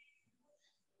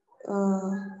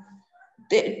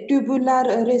 The tubular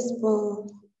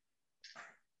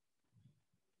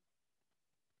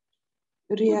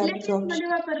कुठल्या केस reabsorption. मध्ये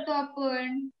वापरतो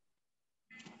आपण?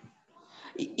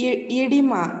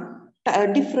 Edema,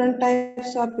 different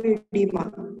types of edema.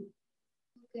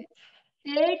 Okay,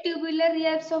 ते ट्युब्युलर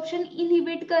रिअब्सॉर्प्शन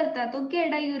इनहिबिट करतात. Okay,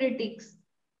 diuretics.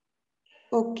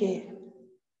 Okay.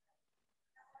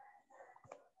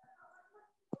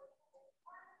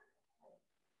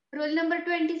 Roll number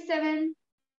 27.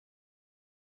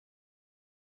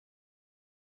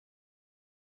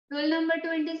 Roll number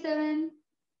 27.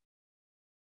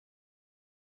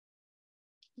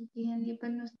 यांनी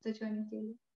पण नुसतं जॉईन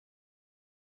केलं.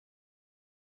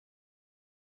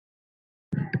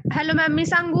 हॅलो मॅम, मी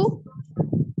सांगू?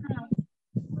 हा.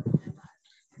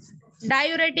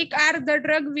 Diuretic are the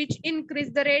drug which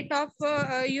increase the rate of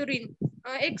urine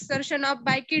exertion of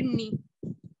by kidney,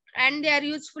 and they are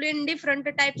useful in different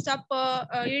types of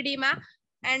edema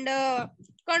and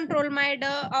control mode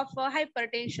of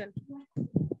hypertension.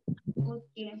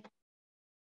 Okay.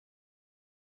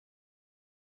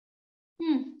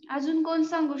 अजून कोण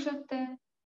सांगू शकते?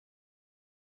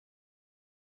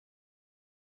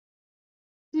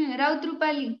 Raut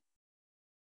Rupali.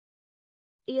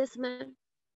 Yes, ma'am.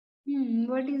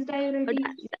 What is diuretic?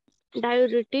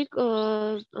 Diuretic,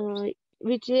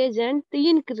 which agent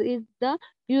increase the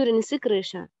urine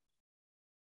secretion.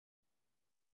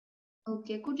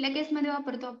 Okay, कुठल्या केस मध्ये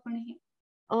वापरतो आपण हे?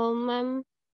 Ma'am,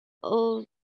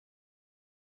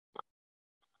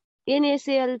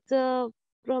 NaCl चं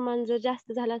प्रमाण जर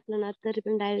जास्त झालं असलं ना तरी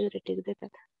पण डायुरेटिक देतात.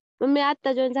 मग मी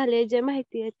आता जॉईन झाले, जे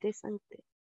माहिती आहे ते सांगते.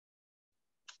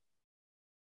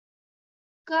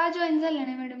 का जॉईन झाला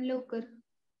नाही मॅडम लवकर?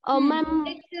 मॅम,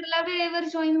 लेक्चरला वेळेवर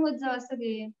जॉईन होत जावा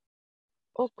सगळे.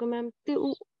 Okay ma'am.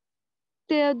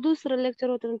 ते दुसरं लेक्चर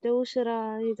होतं ना, ते उशिरा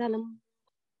हे झालं.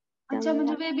 अच्छा,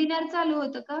 म्हणजे वेबिनार चालू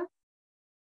होतं का?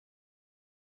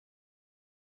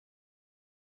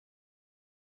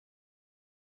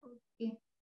 ओके.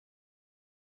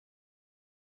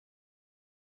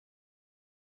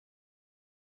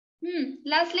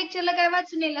 लास्ट लेक्चरला काय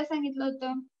वाचून यायला सांगितलं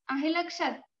होतं? आहे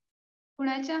लक्षात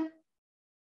कुणाच्या?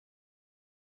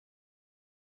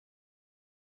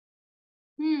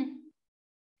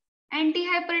 अँटी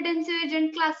हायपरटेन्सिव्ह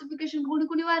एजंट क्लासिफिकेशन कुणी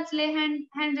कुणी वाचले?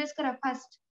 हँड रेज करा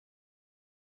फास्ट.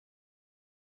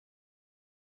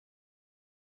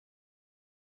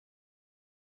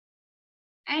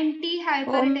 Anti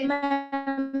hypertensive.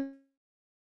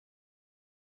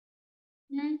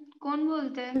 कोण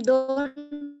बोलतंय?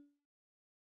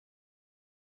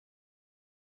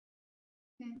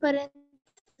 पर्यंत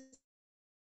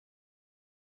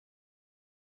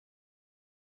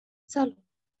चालू.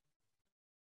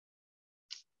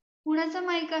 कुणाचा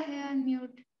माईक आहे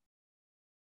अनम्यूट?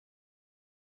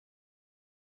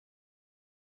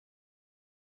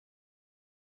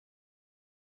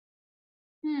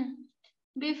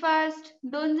 बी फास्ट.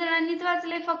 2 जणांनीच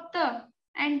वाचले फक्त.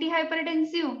 Anti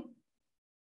hypertensive.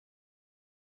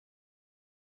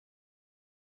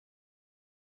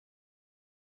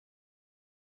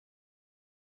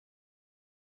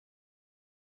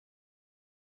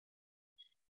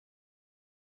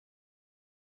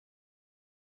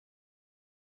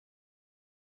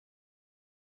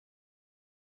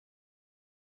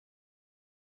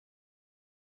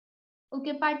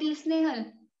 Okay, Patil Snehal.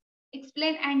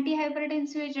 Explain anti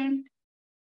hypertensive agent.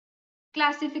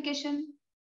 Classification.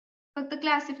 फक्त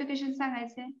क्लासिफिकेशन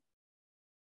सांगायचंय.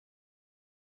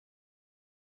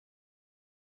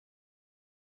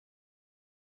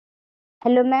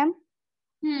 हॅलो मॅम,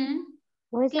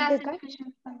 व्हॉइस येते का? क्लासिफिकेशन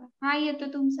सांगा. हा,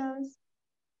 येतो तुमचा आवाज.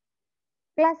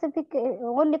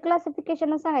 ओनली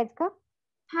क्लासिफिकेशन सांगायचं का?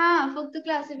 हा, फक्त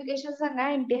क्लासिफिकेशन सांगा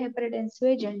अँटी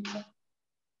हायपरटेन्सिव्ह एजंटचं.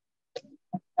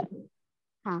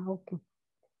 हा, okay.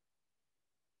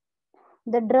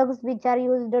 The drugs which are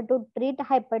used to treat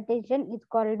hypertension is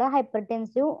called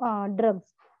hypertensive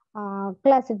drugs.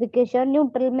 Classification,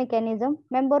 neutral mechanism.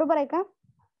 Ma'am बरोबर आहे का?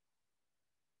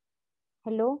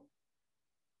 Hello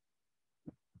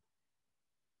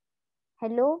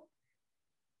hello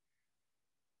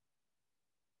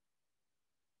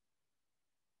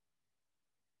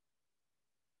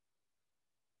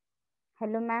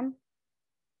hello ma'am.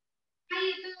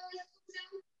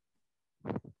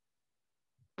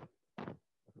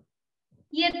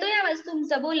 येतोय आवाज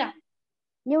तुमचा, बोला.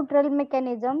 न्यूट्रल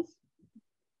मेकॅनिझम्स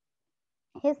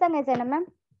हे सांगायचं आहे ना मॅम?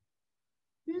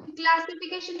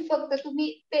 क्लासिफिकेशन फक्त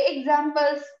तुम्ही ते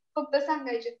एक्झाम्पल्स फक्त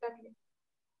सांगायचे त्यातले.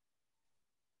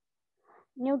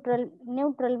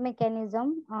 न्यूट्रल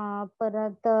मेकॅनिझम,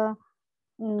 परत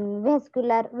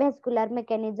व्हॅस्क्युलर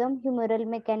मेकॅनिझम, ह्युमरल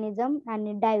मेकॅनिझम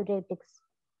आणि डायुरेटिक्स.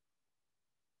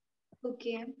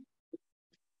 ओके,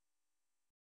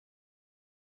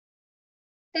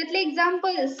 त्यातले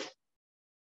एक्झाम्पल्स.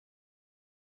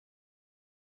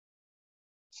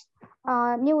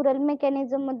 न्यूरल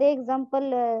मेकॅनिझम मध्ये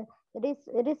example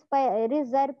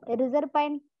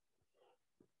रिझर्पाइन.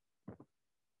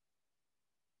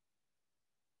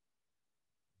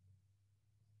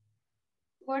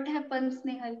 What happens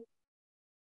Snehal?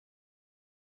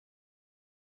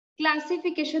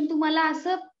 Classification तुम्हाला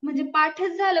असं म्हणजे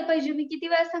पाठच झालं पाहिजे. मी किती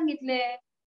वेळा सांगितलंय.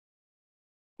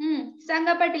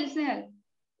 सांगा पाटील स्नेहल.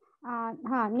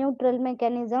 हा, न्यूट्रल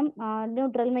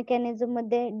मेकॅनिझम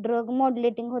मध्ये ड्रग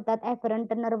मॉड्युलेटिंग होतात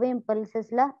ऍफरंट नर्व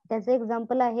इम्पल्सेसला. त्याचं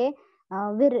एक्झाम्पल आहे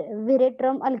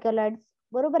व्हिरेट्रम अल्कलॉइड्स.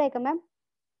 बरोबर आहे का मॅम?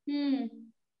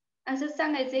 असंच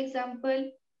सांगायचं एक्झाम्पल,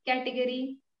 कॅटेगरी.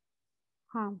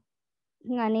 हा,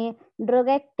 आणि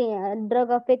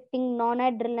drug affecting non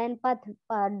ॲड्रेनालाईन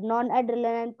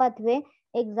pathway.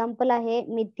 Example आहे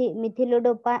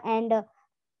मिथिलोडोपा and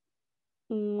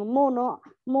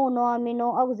मोनोअमिनो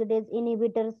oxidase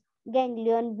inhibitors,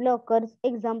 गँग्लियन blockers.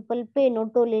 Example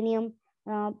पेनोटोलेनियम.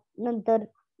 नंतर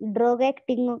drug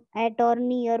acting at or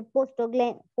near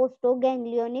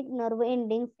पोस्टोगँग्लियोनिक nerve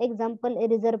endings. Example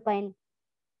रिझर्पाइन.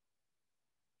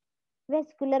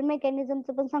 Vascular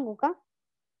मेकॅनिझमचं पण सांगू का?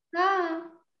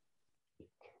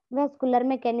 Vascular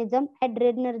mechanism,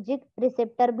 ॲड्रेनर्जिक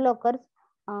receptor blockers.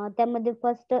 त्यामध्ये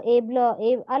first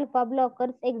alpha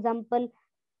blockers. Example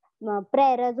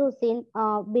प्रॅराझोसिन.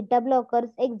 Beta blockers.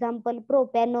 Example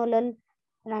प्रोपॅनोलोल.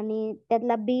 आणि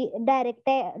त्यातला बी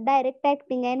direct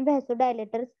acting and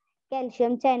व्हॅसोडायलेटर्स.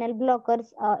 Calcium channel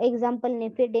blockers. Example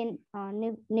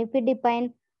निफिडिपाइन.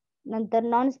 नंतर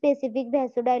non specific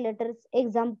व्हॅसोडायलेटर्स.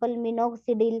 Example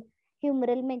minoxidil.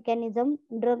 ह्युमरल mechanism,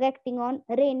 drug acting on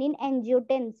rennin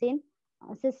अँजिओटेन्सिन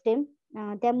system.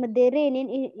 त्यामध्ये rennin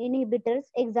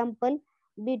inhibitors. Example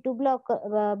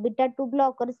beta 2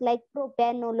 blockers like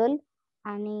प्रोपॅनोलोल.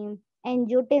 आणि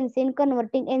अँजिओटेन्सिन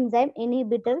converting enzyme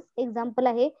inhibitors. Example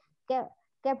आहे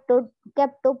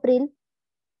कॅप्टोप्रिल.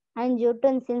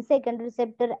 अँजिओटेन्सिन second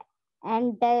receptor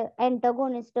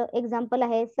antagonist. Example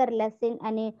आहे सरलॅसिन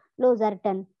आणि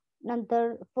लोझार्टन.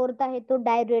 नंतर fourth आहे तो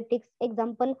diuretics.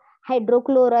 Example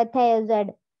हायड्रोक्लोरोथायोझाइड.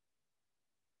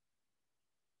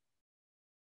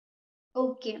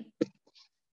 Okay,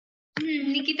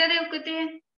 Nikita Devkate.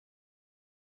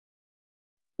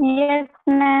 Yes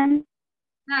ma'am.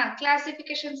 हा,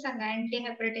 क्लासिफिकेशन सांगा anti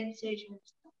hypertensive agent.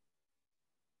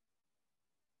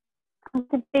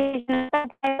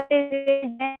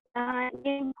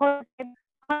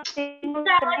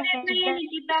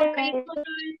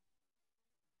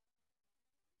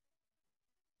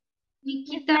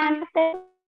 Nikita.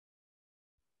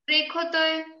 Break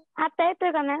होतोय. आता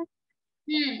येतोय का ma'am?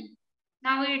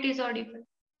 Now it is Audible.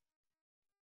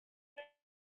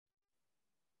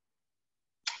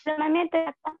 Ma'am येतोय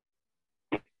आता?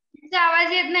 तुमचा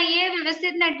आवाज येत नाहीये,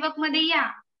 व्यवस्थित नेटवर्क मध्ये या.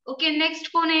 ओके,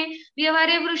 नेक्स्ट कोण आहे?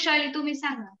 व्यवहारे वृषाली, तुम्ही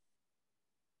सांगा.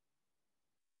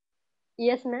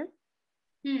 Yes, ma'am.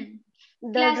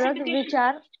 The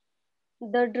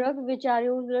drug which are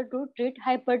used to treat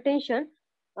hypertension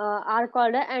are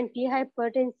called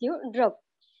antihypertensive drug.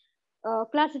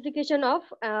 Classification of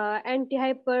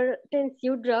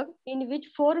antihypertensive drug in which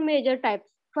four major types.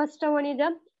 First one is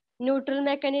a neutral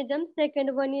mechanism.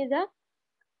 Second one is a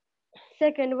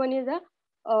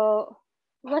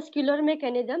vascular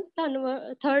mechanism.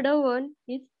 Third one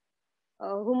is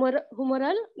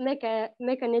humoral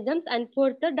mechanisms, and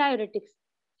fourth diuretics.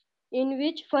 In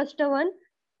which first one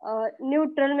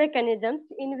neutral mechanisms,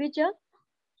 in which a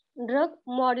drug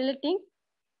modulating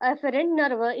afferent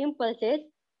nerve impulses.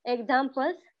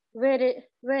 Examples: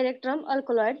 verectrum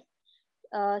alkaloids.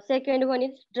 Second one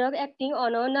is drug acting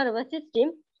on our nervous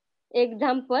system.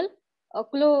 Example: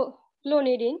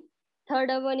 clonidine. Third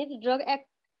one is drug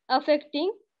affecting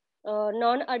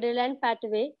non-adrenaline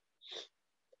pathway.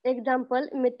 Example: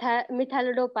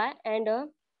 methylodopa and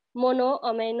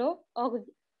monoamino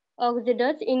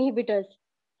oxidase inhibitors.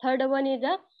 Third one is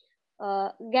a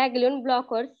ganglion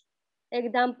blockers.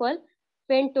 Example: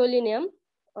 pentolinium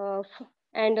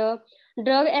and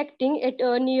drug acting at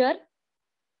near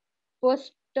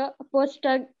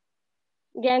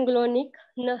postganglionic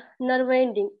nerve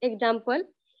ending. Example: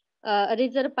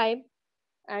 reserpine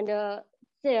and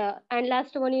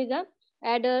last one is a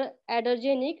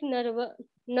adrenergic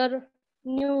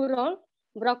neuron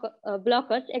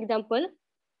blockers. Example: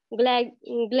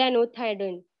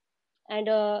 glanothione. And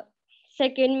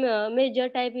second major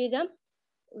type is a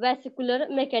vascular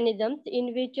mechanisms,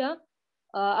 in which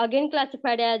again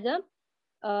classified as a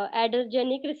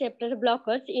adrenergic receptor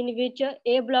blockers, in which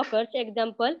A blockers,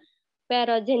 example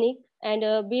paragenic,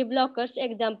 and B blockers,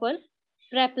 example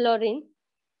praplorin.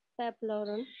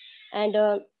 And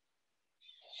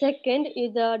second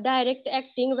is a direct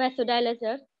acting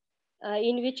vasodilator,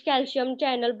 in which calcium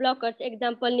channel blockers,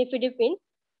 example nifedipine.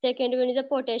 Second one is a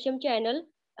potassium channel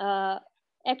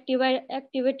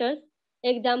activators,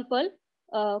 example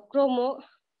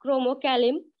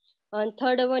chromocalim. And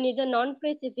third one is a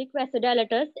non-specific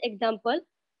vasodilators, example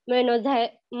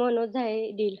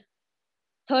monozidil.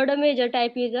 Third major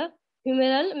type is a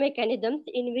humoral mechanisms,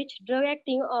 in which drug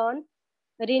acting on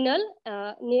renal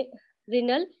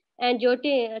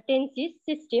angiotensin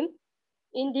system.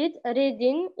 In this,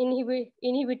 resin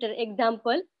inhibitor,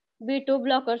 example B2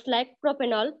 blockers like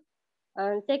propanol.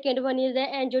 And second one is the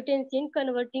angiotensin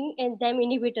converting enzyme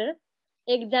inhibitor,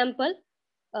 example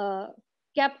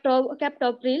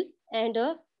captopril and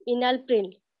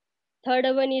enalapril. Third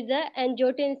one is the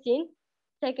angiotensin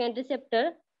second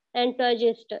receptor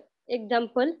antagonist,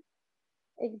 example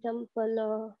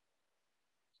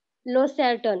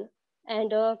losartan.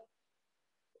 And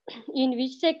in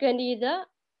which second is the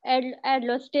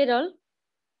aldosterone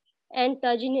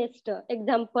antagonist,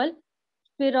 example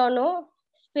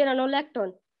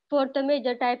spironolactone. Fourth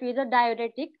major type is a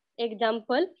diuretic,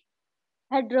 example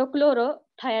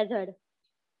hydrochlorothiazide.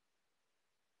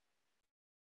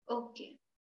 Okay,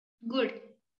 good.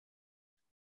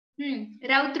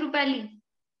 Raut Rupali.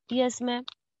 Yes, ma'am.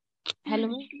 Hello,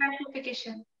 ma'am.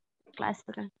 Classification.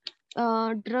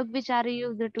 Drug which are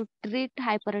used to treat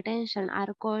hypertension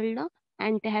are called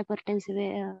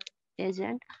antihypertensive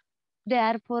agent. There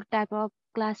are four type of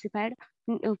classified.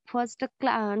 First,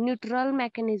 neutral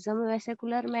mechanism,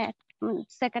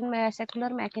 second vascular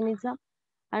mechanism,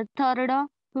 and third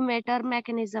humeter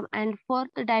mechanism, and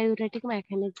fourth diuretic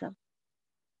mechanism.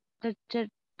 त्याचे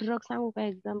drug सांगू का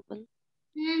example?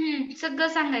 सगळं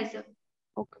सांगायचं.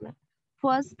 Okay ma'am.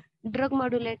 First, drug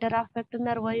modulator affect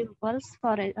nerve impulse.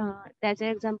 For त्याचे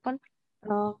example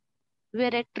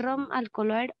वेरेक्ट्रम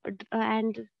alkaloid.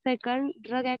 And second,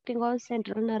 drug acting on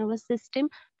central nervous system.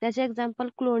 त्याचे example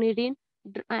clonidine.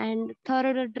 And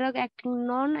third, drug acting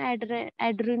non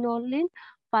ॲड्रिनोलिन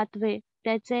pathway.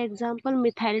 त्याचे example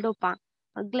methyldopa.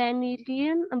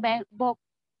 ग्लॅनिलियन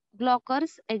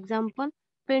blockers, example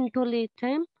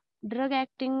pentolithine. Drug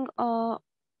acting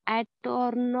at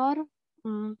or nor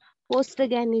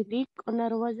postganglionic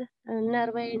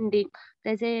nerve ending.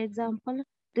 त्याचे example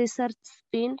research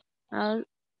spin.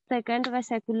 Second,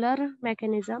 vascular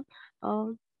mechanism,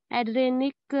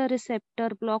 adrenergic receptor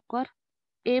blocker.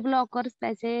 A blockers,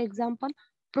 त्याचे example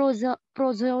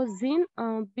प्रोझोझिन.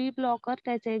 B blocker,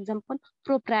 त्याचे example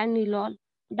प्रोप्रानिलॉल.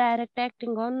 Direct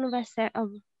acting on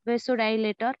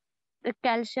vasodilator,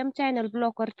 calcium channel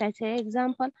blocker त्याचे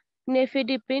example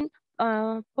नेफिडिपिन,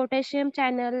 potassium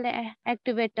channel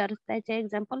ऍक्टिव्हेटर त्याचे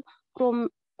example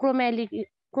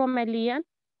क्रोमॅलियन,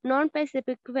 non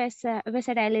Pacific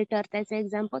वेसडायलेटर त्याचे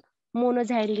example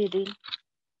मोनोझायलिडिन.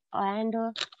 And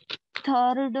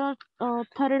third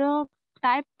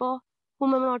type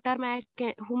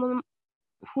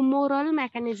humoral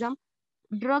mechanism,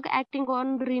 drug acting on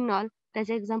renal,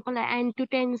 त्याचे example आहे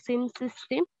angiotensin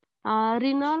system,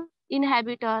 renal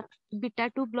inhibitor, beta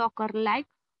 2 blocker like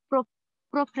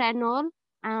propranolol,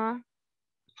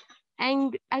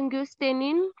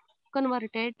 angiostensin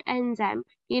converted enzyme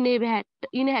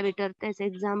inhibitor, त्याचे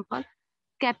example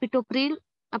captopril,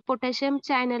 potassium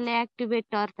channel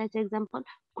activator, त्याचे example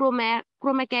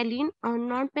क्रोमॅकॅलिन,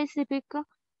 non Pacific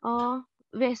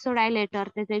vasodilator,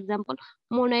 त्याचे example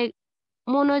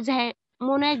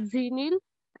monoxenil.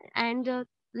 And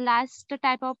last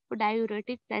type of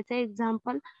diuretic, त्याचे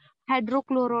example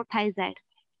हायड्रोक्लोरोथायझाइड.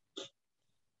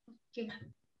 Okay.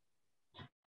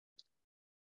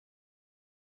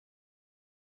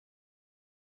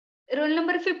 Roll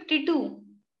number 52.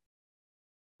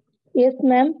 Yes,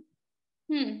 ma'am.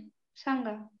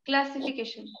 सांगा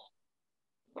classification.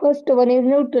 First one is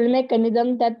neutral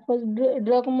mechanism, that was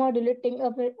drug modulating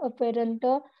afferent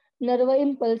nerve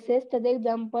impulses. The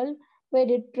example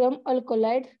veritrum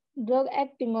alkaloids, drug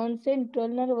acting on central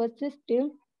nervous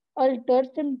system, alters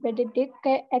sympathetic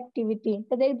activity.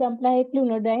 The example आहे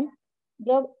clonidine,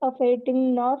 drug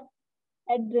affecting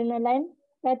noradrenaline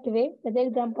pathway. The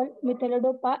example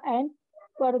methylodopa and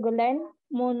pergolide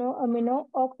monoamino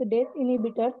oxidase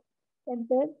inhibitors.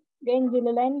 नंतर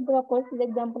ganglion blockers. The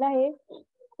example आहे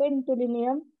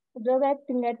pentolinium, drug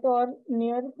acting at or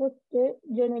near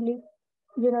postganglionic.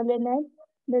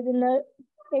 त्याचं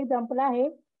example आहे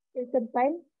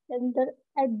serpine. त्यानंतर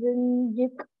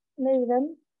adrenergic neuron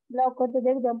blocker. त्याचं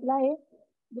example आहे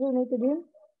brunetidine.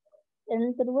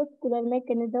 त्यानंतर vascular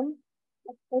mechanism,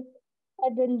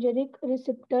 adrenergic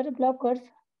receptor blockers.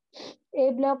 A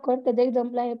blocker त्याचं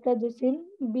example आहे prazosin.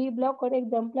 B blocker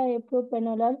एक्झाम्पल आहे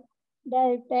propranolol.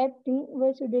 Direct acting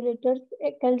vasodilators,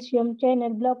 calcium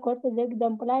channel blockers, त्याचं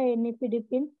एक्झाम्पल आहे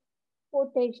nifedipine.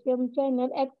 Potassium channel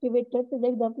activators, त्याचं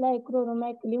एक्झाम्पल आहे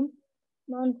chloromacillin.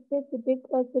 Non-specific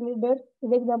accelerators,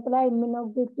 त्याचं एक्झाम्पल आहे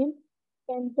minoxidil.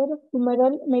 Cancer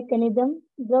humoral mechanism,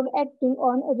 drug acting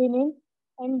on renin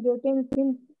angiotensin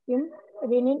system,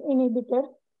 renin inhibitors,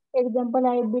 example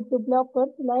आहे B2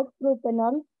 blockers like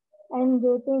propanol.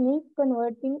 Angiotensin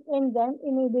converting enzyme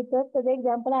inhibitors, त्याचं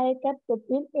example आहे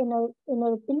captopril,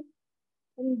 enorphil.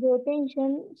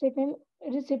 Angiotensin second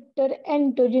receptor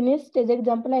antagonist, त्याचं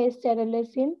example आहे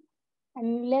serelain and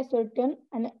lasertin.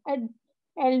 आणि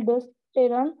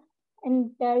aldosterone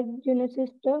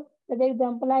antagonist, त्याचं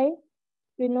example आहे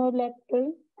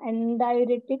phenolactone. and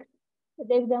diuretics,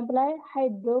 त्याचं example आहे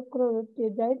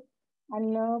hydrochlorothiazide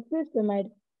आणि furosemide.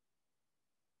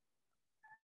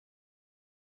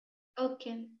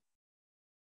 Okay.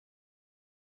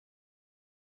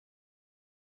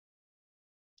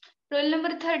 Roll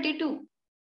number 32.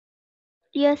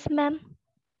 Yes, ma'am.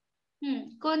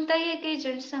 कोणताही एक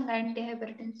एजंट सांगा anti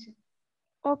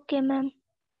hypertensive. Okay, ma'am.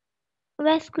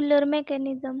 Vascular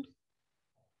mechanism.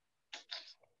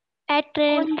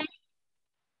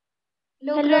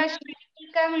 लवकर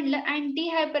काय म्हणलं? अँटी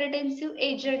हायपरटेन्सिव्ह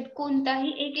एजंट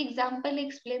कोणताही एक एक्झाम्पल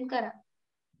एक्सप्लेन करा.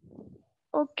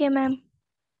 Okay, ma'am.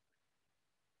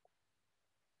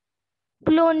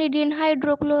 Clonidine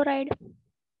hydrochloride.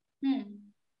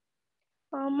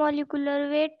 Molecular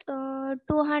weight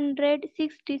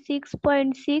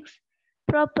 266.6.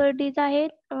 Properties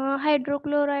आहेत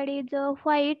hydrochloride is a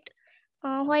white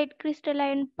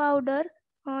crystalline powder.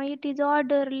 It is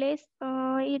odorless.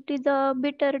 It is a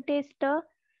bitter taste.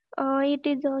 It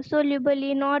is soluble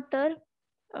in water.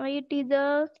 It is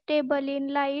stable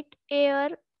in light,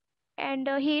 air, and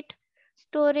heat.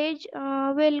 Storage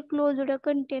well closed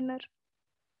container.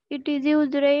 It is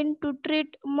used to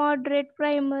treat moderate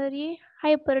primary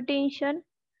hypertension,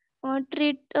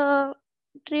 treat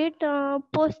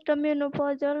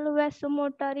postmenopausal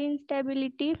vasomotor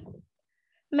instability,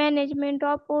 management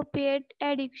of opiate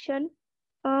addiction.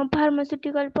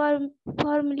 Pharmaceutical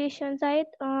formulations आहेत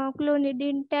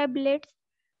clonidine tablets,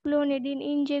 clonidine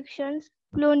injections,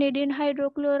 clonidine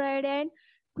hydrochloride and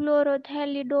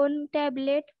chlorothalidone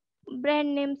tablet.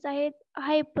 Brand names आहेत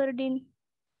Hyperdine.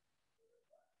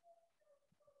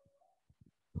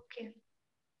 Okay.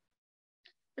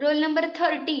 Roll number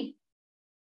 30.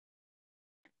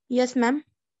 Yes, ma'am.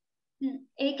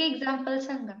 एक example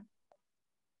सांगा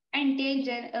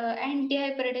anti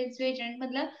hypertensive agent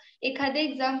मधलं एखादं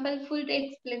example फुल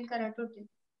explain करा total.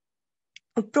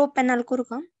 Propanol करू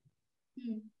का?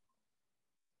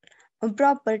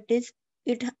 Properties: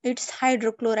 it's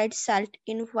hydrochloride salt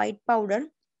in white powder.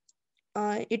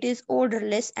 It is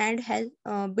odorless and has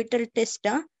bitter taste.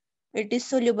 It is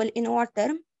soluble in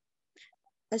water.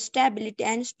 Stability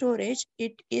and storage: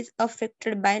 it is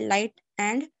affected by light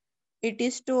and it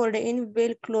is stored in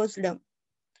well closed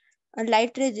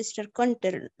light resistor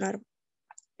container.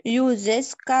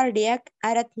 Uses: cardiac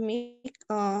arrhythmic,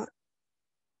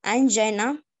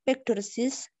 angina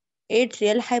pectoris,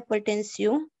 atrial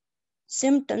hypertensive,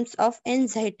 symptoms of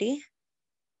anxiety,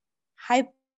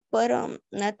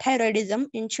 hyperthyroidism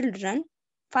in children,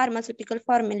 pharmaceutical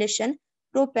formulation,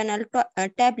 propanol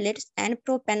tablets and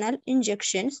propanol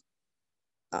injections,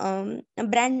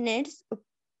 brand names,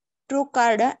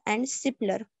 Procarda and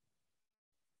Ciplar.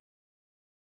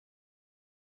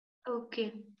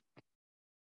 Okay.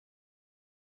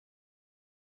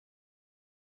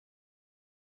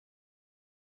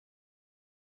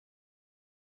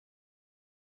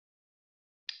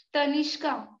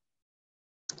 Tanishka,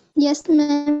 Yes,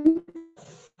 ma'am.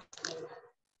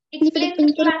 explain the Dipin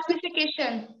करू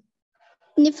classification.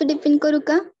 डिफिन करू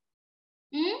का?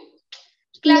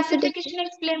 Classification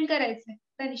explain करायचंय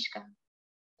Tanishka.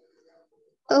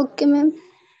 Okay, ma'am.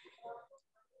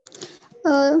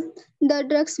 The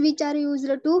drugs which are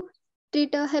used to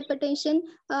treat hypertension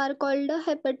are called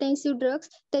hypertensive drugs.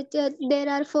 There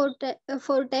are four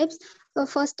types.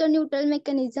 First, neutral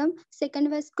mechanism. Second,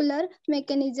 vascular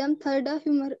mechanism. Third,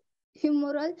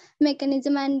 humoral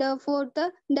mechanism, and fourth,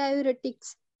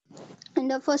 diuretics.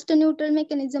 And first, neutral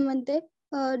mechanism मध्ये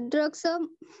drugs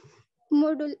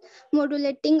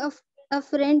modulating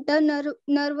afferent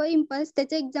nerve impulse.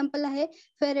 त्याचे example आहे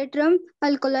ferritum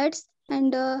alkaloids.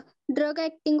 And drug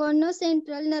acting on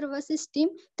central nervous system.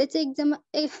 त्याचे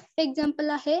example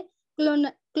आहे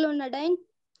clonidine.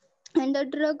 And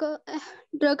drug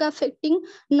affecting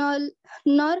nor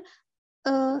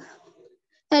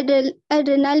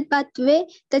adrenal pathway.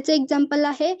 त्याचे example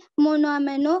आहे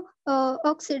monoamino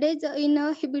oxidase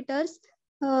inhibitors.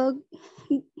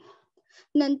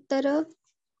 नंतर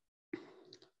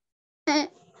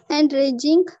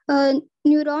enraging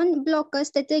neuron blockers.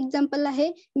 त्याचे example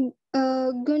आहे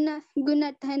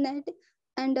glutathione.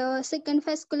 And second,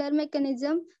 vascular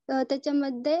mechanism.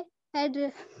 त्याच्यामध्ये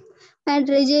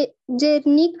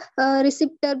adrenergic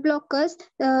receptor blockers.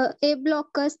 A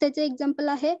blockers त्याचे example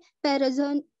आहे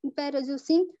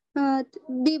parazosin.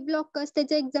 B blockers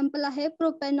त्याचे example आहे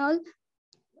propanol.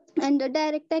 And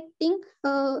direct acting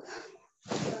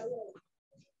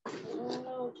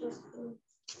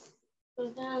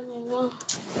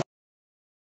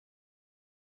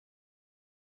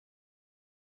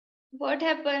What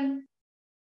happened?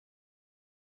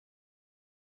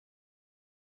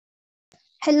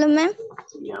 Hello, ma'am.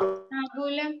 हाँ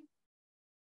बोला.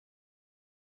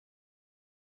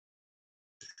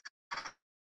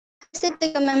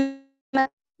 येते का मॅम?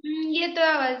 येतोय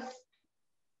आवाज.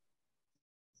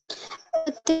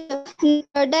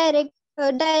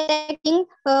 Directing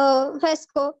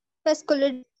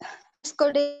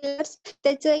vasculators.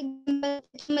 त्याचं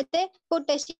मध्ये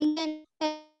पोटॅशियम.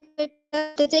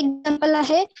 त्याचे एक्झाम्पल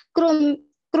आहे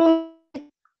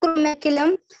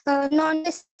क्रोमॅक्युलम. Non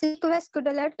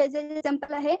vascular. त्याचे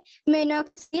एक्झाम्पल आहे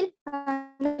मेनॉक्सिल.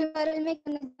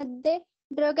 मेकॅनिझम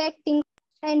ड्रग ऍक्टिंग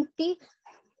अँटी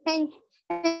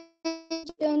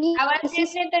आवाज येत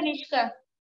नाही तनिष्का.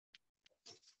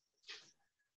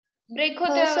 ब्रेक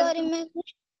होतोय आवाज. सॉरी मॅम,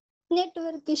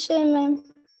 नेटवर्क इश्यू आहे ma'am.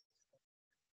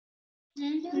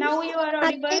 Now you R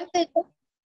Audible.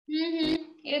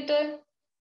 येतोय.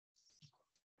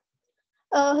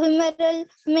 ह्युमरल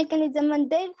मेकॅनिझम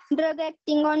मध्ये drug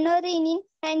acting on rennin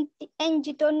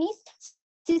एंजिटोनिस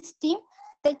system.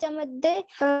 त्याच्यामध्ये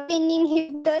रेनिन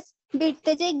इनहिबिटर्स.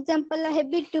 त्याचे एक्झाम्पल आहे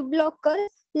B2 blocker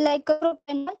like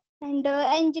propanol. And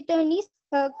एंजिटोनिस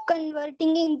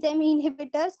converting enzyme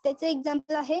inhibitors. त्याचे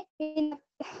एक्झाम्पल आहे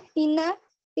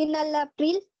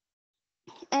इनालाप्रिल.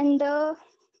 अँड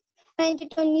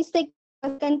एंजिटोनिस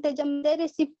त्याच्यामध्ये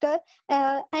रिसिप्टर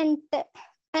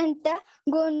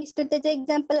अँटागोनिस्ट. त्याचे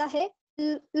एक्झाम्पल आहे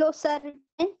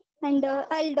लोसार्टन. And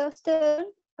aldosterone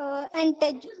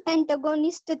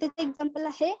antagonist. त्याचे एक्झाम्पल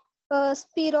आहे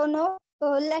स्पिरोनो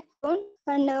लॅक्टोन.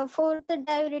 And fourth,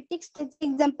 diuretics. त्याचे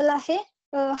एक्झाम्पल आहे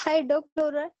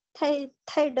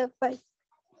हायड्रोक्लोरोथायडोपाईड.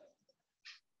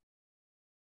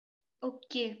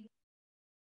 Okay.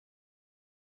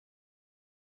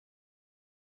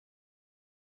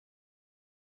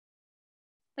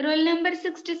 Roll number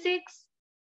 66.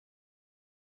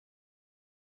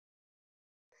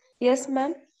 Yes,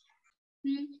 ma'am.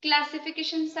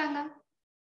 Classification सांगा.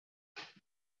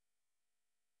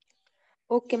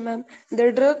 Okay, ma'am.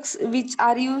 The drugs which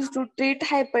are used to treat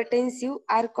hypertensive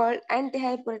are called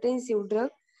antihypertensive drug.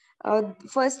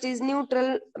 First is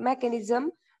neutral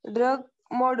mechanism, drug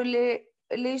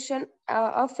modulation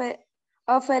of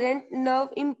afferent nerve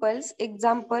impulse.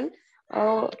 Example,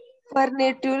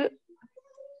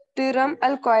 phenylethylamine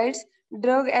alkaloids,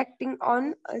 drug acting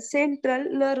on central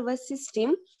nervous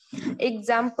system.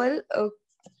 Example,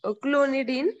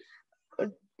 clonidine, uh,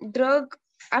 drug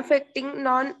affecting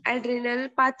non-adrenal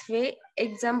pathway.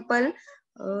 Example,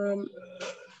 um,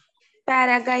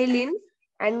 paraglidine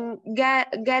and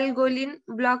galgolin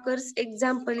blockers.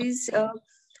 Example is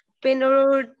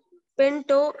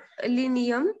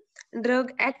pentolinium,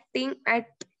 drug acting at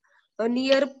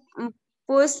near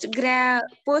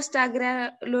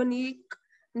postagranic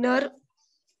nerve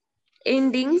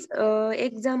endings.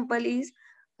 Example is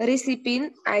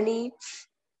recepin आणि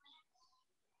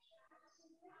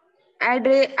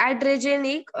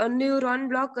adrenergic neuron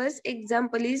blockers.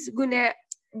 Example is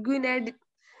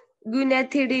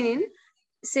guanethidine.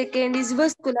 Second is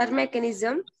vascular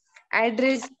mechanism,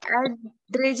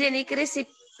 adrenergic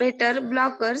receptor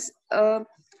blockers,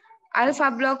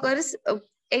 alpha blockers.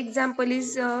 Example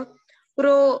is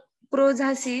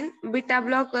prozazine. Beta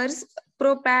blockers,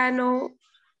 propanol,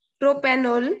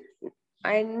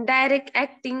 and direct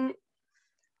acting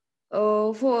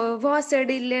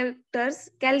vasodilators,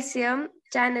 calcium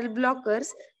channel blockers.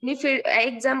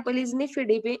 Example is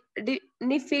nifedipine,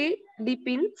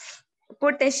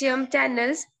 potassium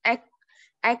channels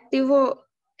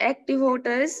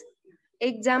activators.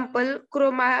 Example,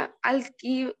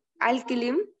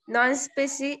 alkylim,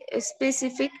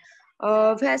 non-specific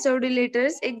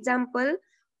vasodilators. Example,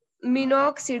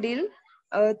 minoxidil.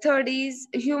 Third is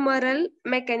humoral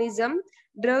mechanism,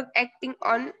 drug acting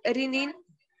on renin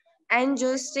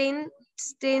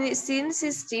angiotensin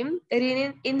system,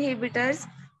 renin inhibitors.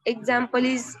 Example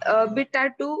is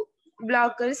beta 2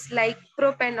 blockers like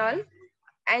propanol,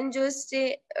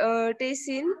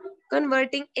 angiotensin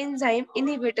converting enzyme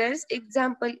inhibitors.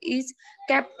 Example is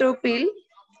captopril,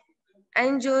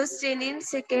 angiotensin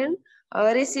second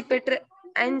receptor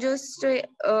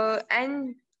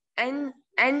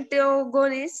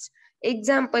antagonist.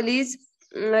 Example is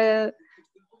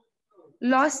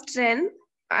lostren,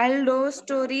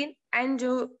 aldosterone,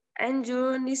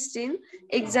 angiotensin.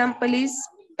 Example is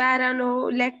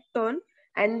spironolactone.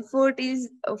 And fourth is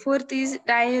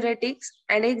diuretics.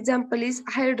 And example is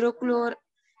hydrochloride.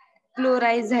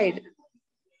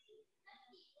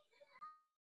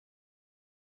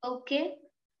 Okay.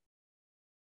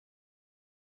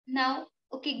 Now,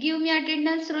 okay, give me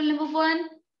attendance. Roll number 1,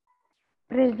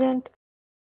 Present.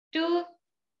 2,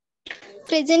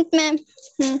 Present, ma'am.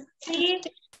 3,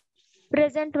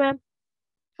 Present, ma'am.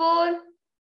 4.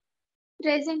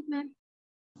 Present, ma'am.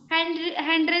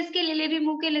 Hand race केलेले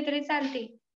remove केले तरी चालते.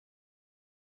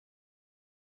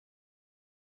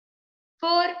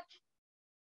 4,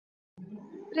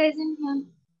 Present, ma'am.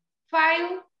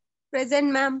 5,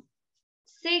 Present, ma'am.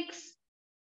 6.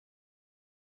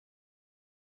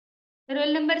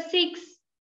 Roll number 6,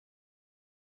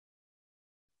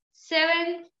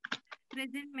 7,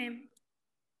 Present, ma'am.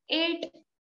 8.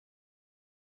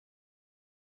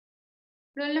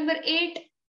 Roll number 8,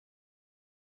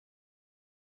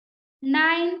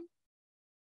 9,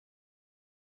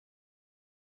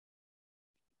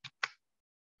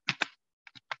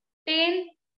 10,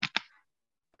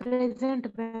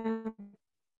 Present, ma'am.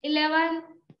 11,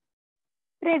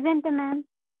 Present, ma'am.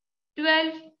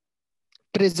 12,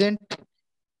 Present.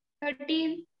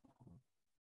 13,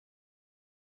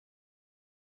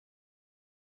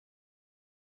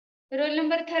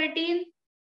 13,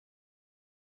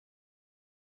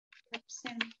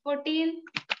 absent, 14,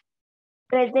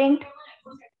 Present.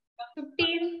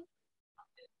 15,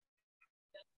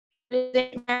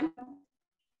 Present, ma'am.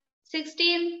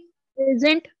 16,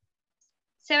 Present.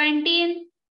 17,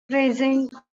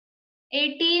 Present.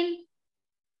 18,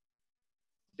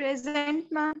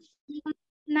 Present, ma'am.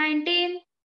 19,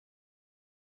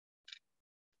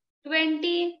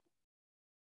 20,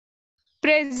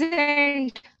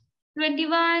 Present.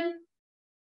 21,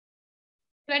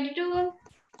 22,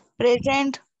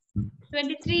 Present.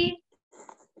 23,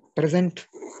 Present.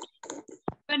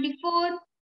 24.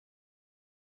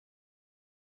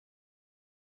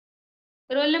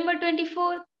 Roll number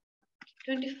 24,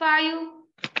 25,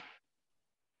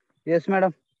 Yes,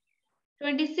 madam.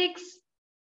 26.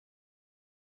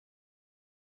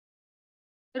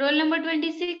 Roll number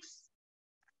 26,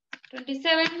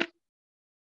 27,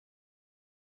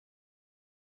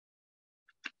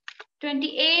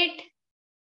 28,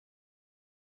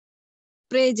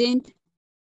 Present.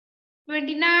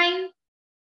 29,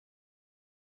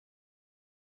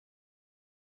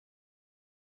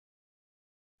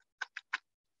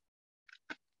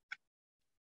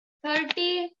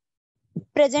 30,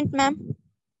 Present, ma'am.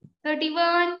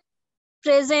 31,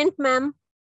 Present, ma'am.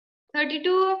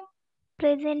 32,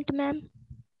 Present, ma'am.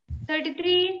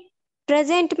 33,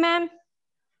 Present, ma'am.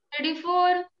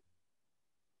 34,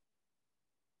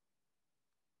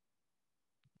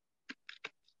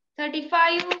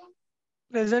 35,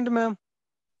 Present, ma'am.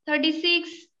 36,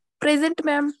 Present,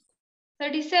 ma'am.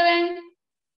 37,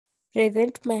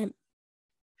 Present, ma'am.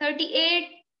 38,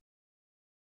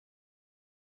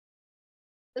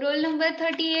 roll number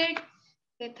 38,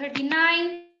 okay,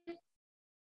 39,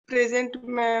 Present,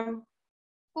 ma'am.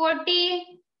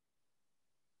 40,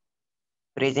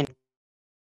 Present.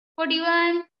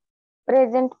 41,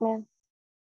 Present, ma'am.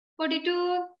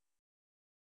 42,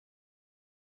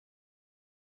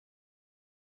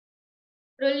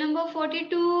 roll number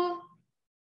 42,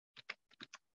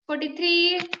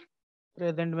 43,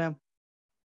 Present, ma'am.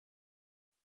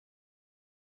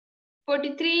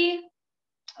 43,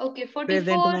 okay, Present,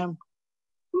 44, ma'am.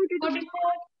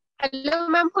 44, Hello,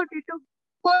 ma'am. 42.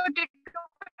 42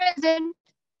 present.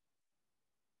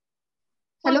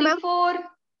 Hello, ma'am. 44,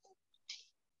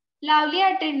 लावली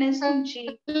attendance तुमची.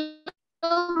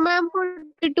 Hello, ma'am.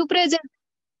 42 present.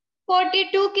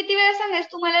 42 किती वेळा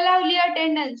सांगायचं तुम्हाला लावली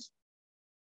attendance.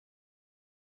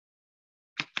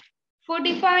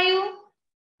 45,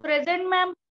 Present,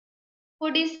 ma'am.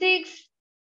 46,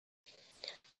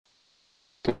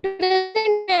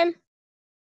 Present, ma'am.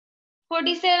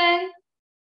 47,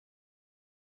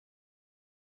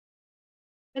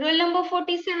 roll number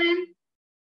 47,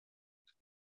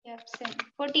 absent.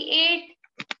 48,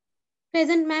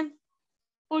 Present, ma'am.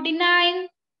 49,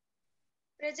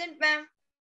 Present, ma'am.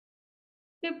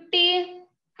 50,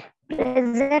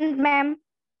 Present, ma'am.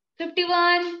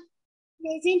 51,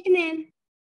 Present, ma'am.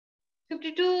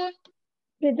 52,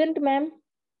 Present, ma'am.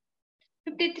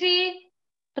 53,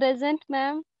 Present,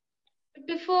 ma'am.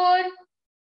 54,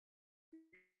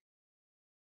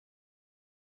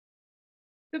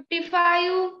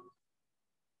 55,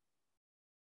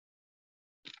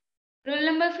 roll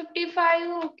number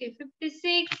 55, okay,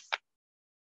 56,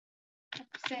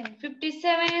 absent.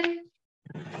 57,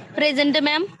 Present,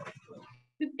 ma'am.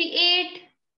 58,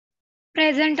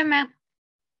 Present, ma'am.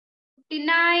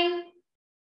 59,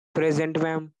 Present,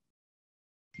 ma'am.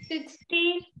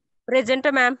 60, Present,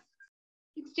 ma'am.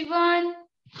 61,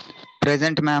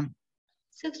 Present, ma'am.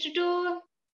 62,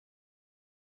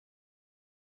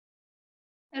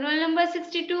 roll number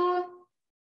 62,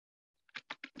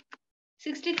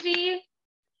 63,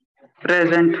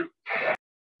 Present.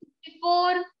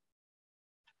 64,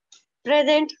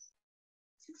 Present.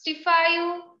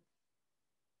 65,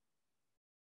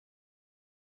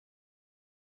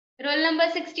 roll number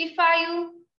 65,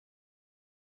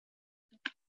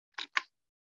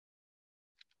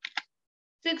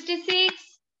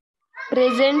 66,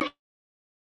 Present.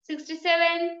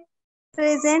 67,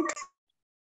 Present.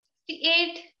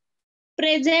 68,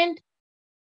 Present.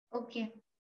 Okay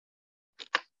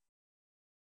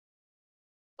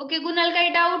okay. कुणाला काही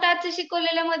doubt आजच्या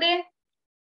शिकवलेल्या मध्ये?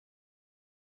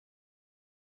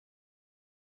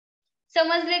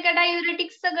 समजले का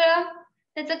diuretics सगळं?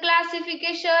 त्याचं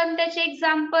classification, त्याचे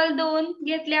एक्झाम्पल 2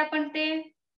 घेतले आपण ते.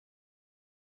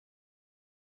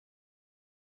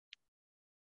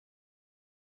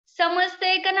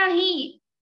 समजते का नाही?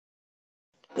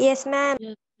 Yes, ma'am.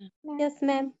 Yes,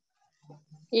 ma'am.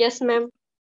 Yes, ma'am.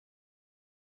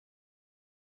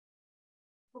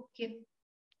 Okay.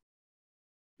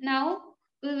 Now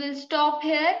we will stop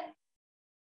here.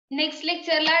 Next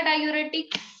लेक्चरला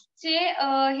diuretics चे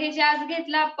हे जे आज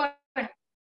घेतलं आपण,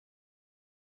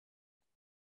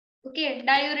 ओके,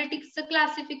 डायुरेटिक्सचं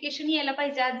क्लासिफिकेशन यायला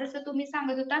पाहिजे. आज जसं तुम्ही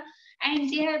सांगत होता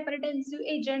अँटी हायपरटेन्सिव्ह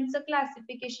एजंटचं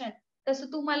क्लासिफिकेशन,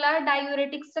 तसं तुम्हाला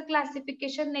डायुरेटिक्सचं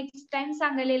क्लासिफिकेशन नेक्स्ट टाइम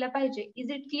सांगायला पाहिजे.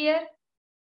 Is it clear?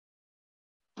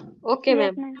 Okay,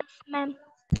 ma'am. Ma'am.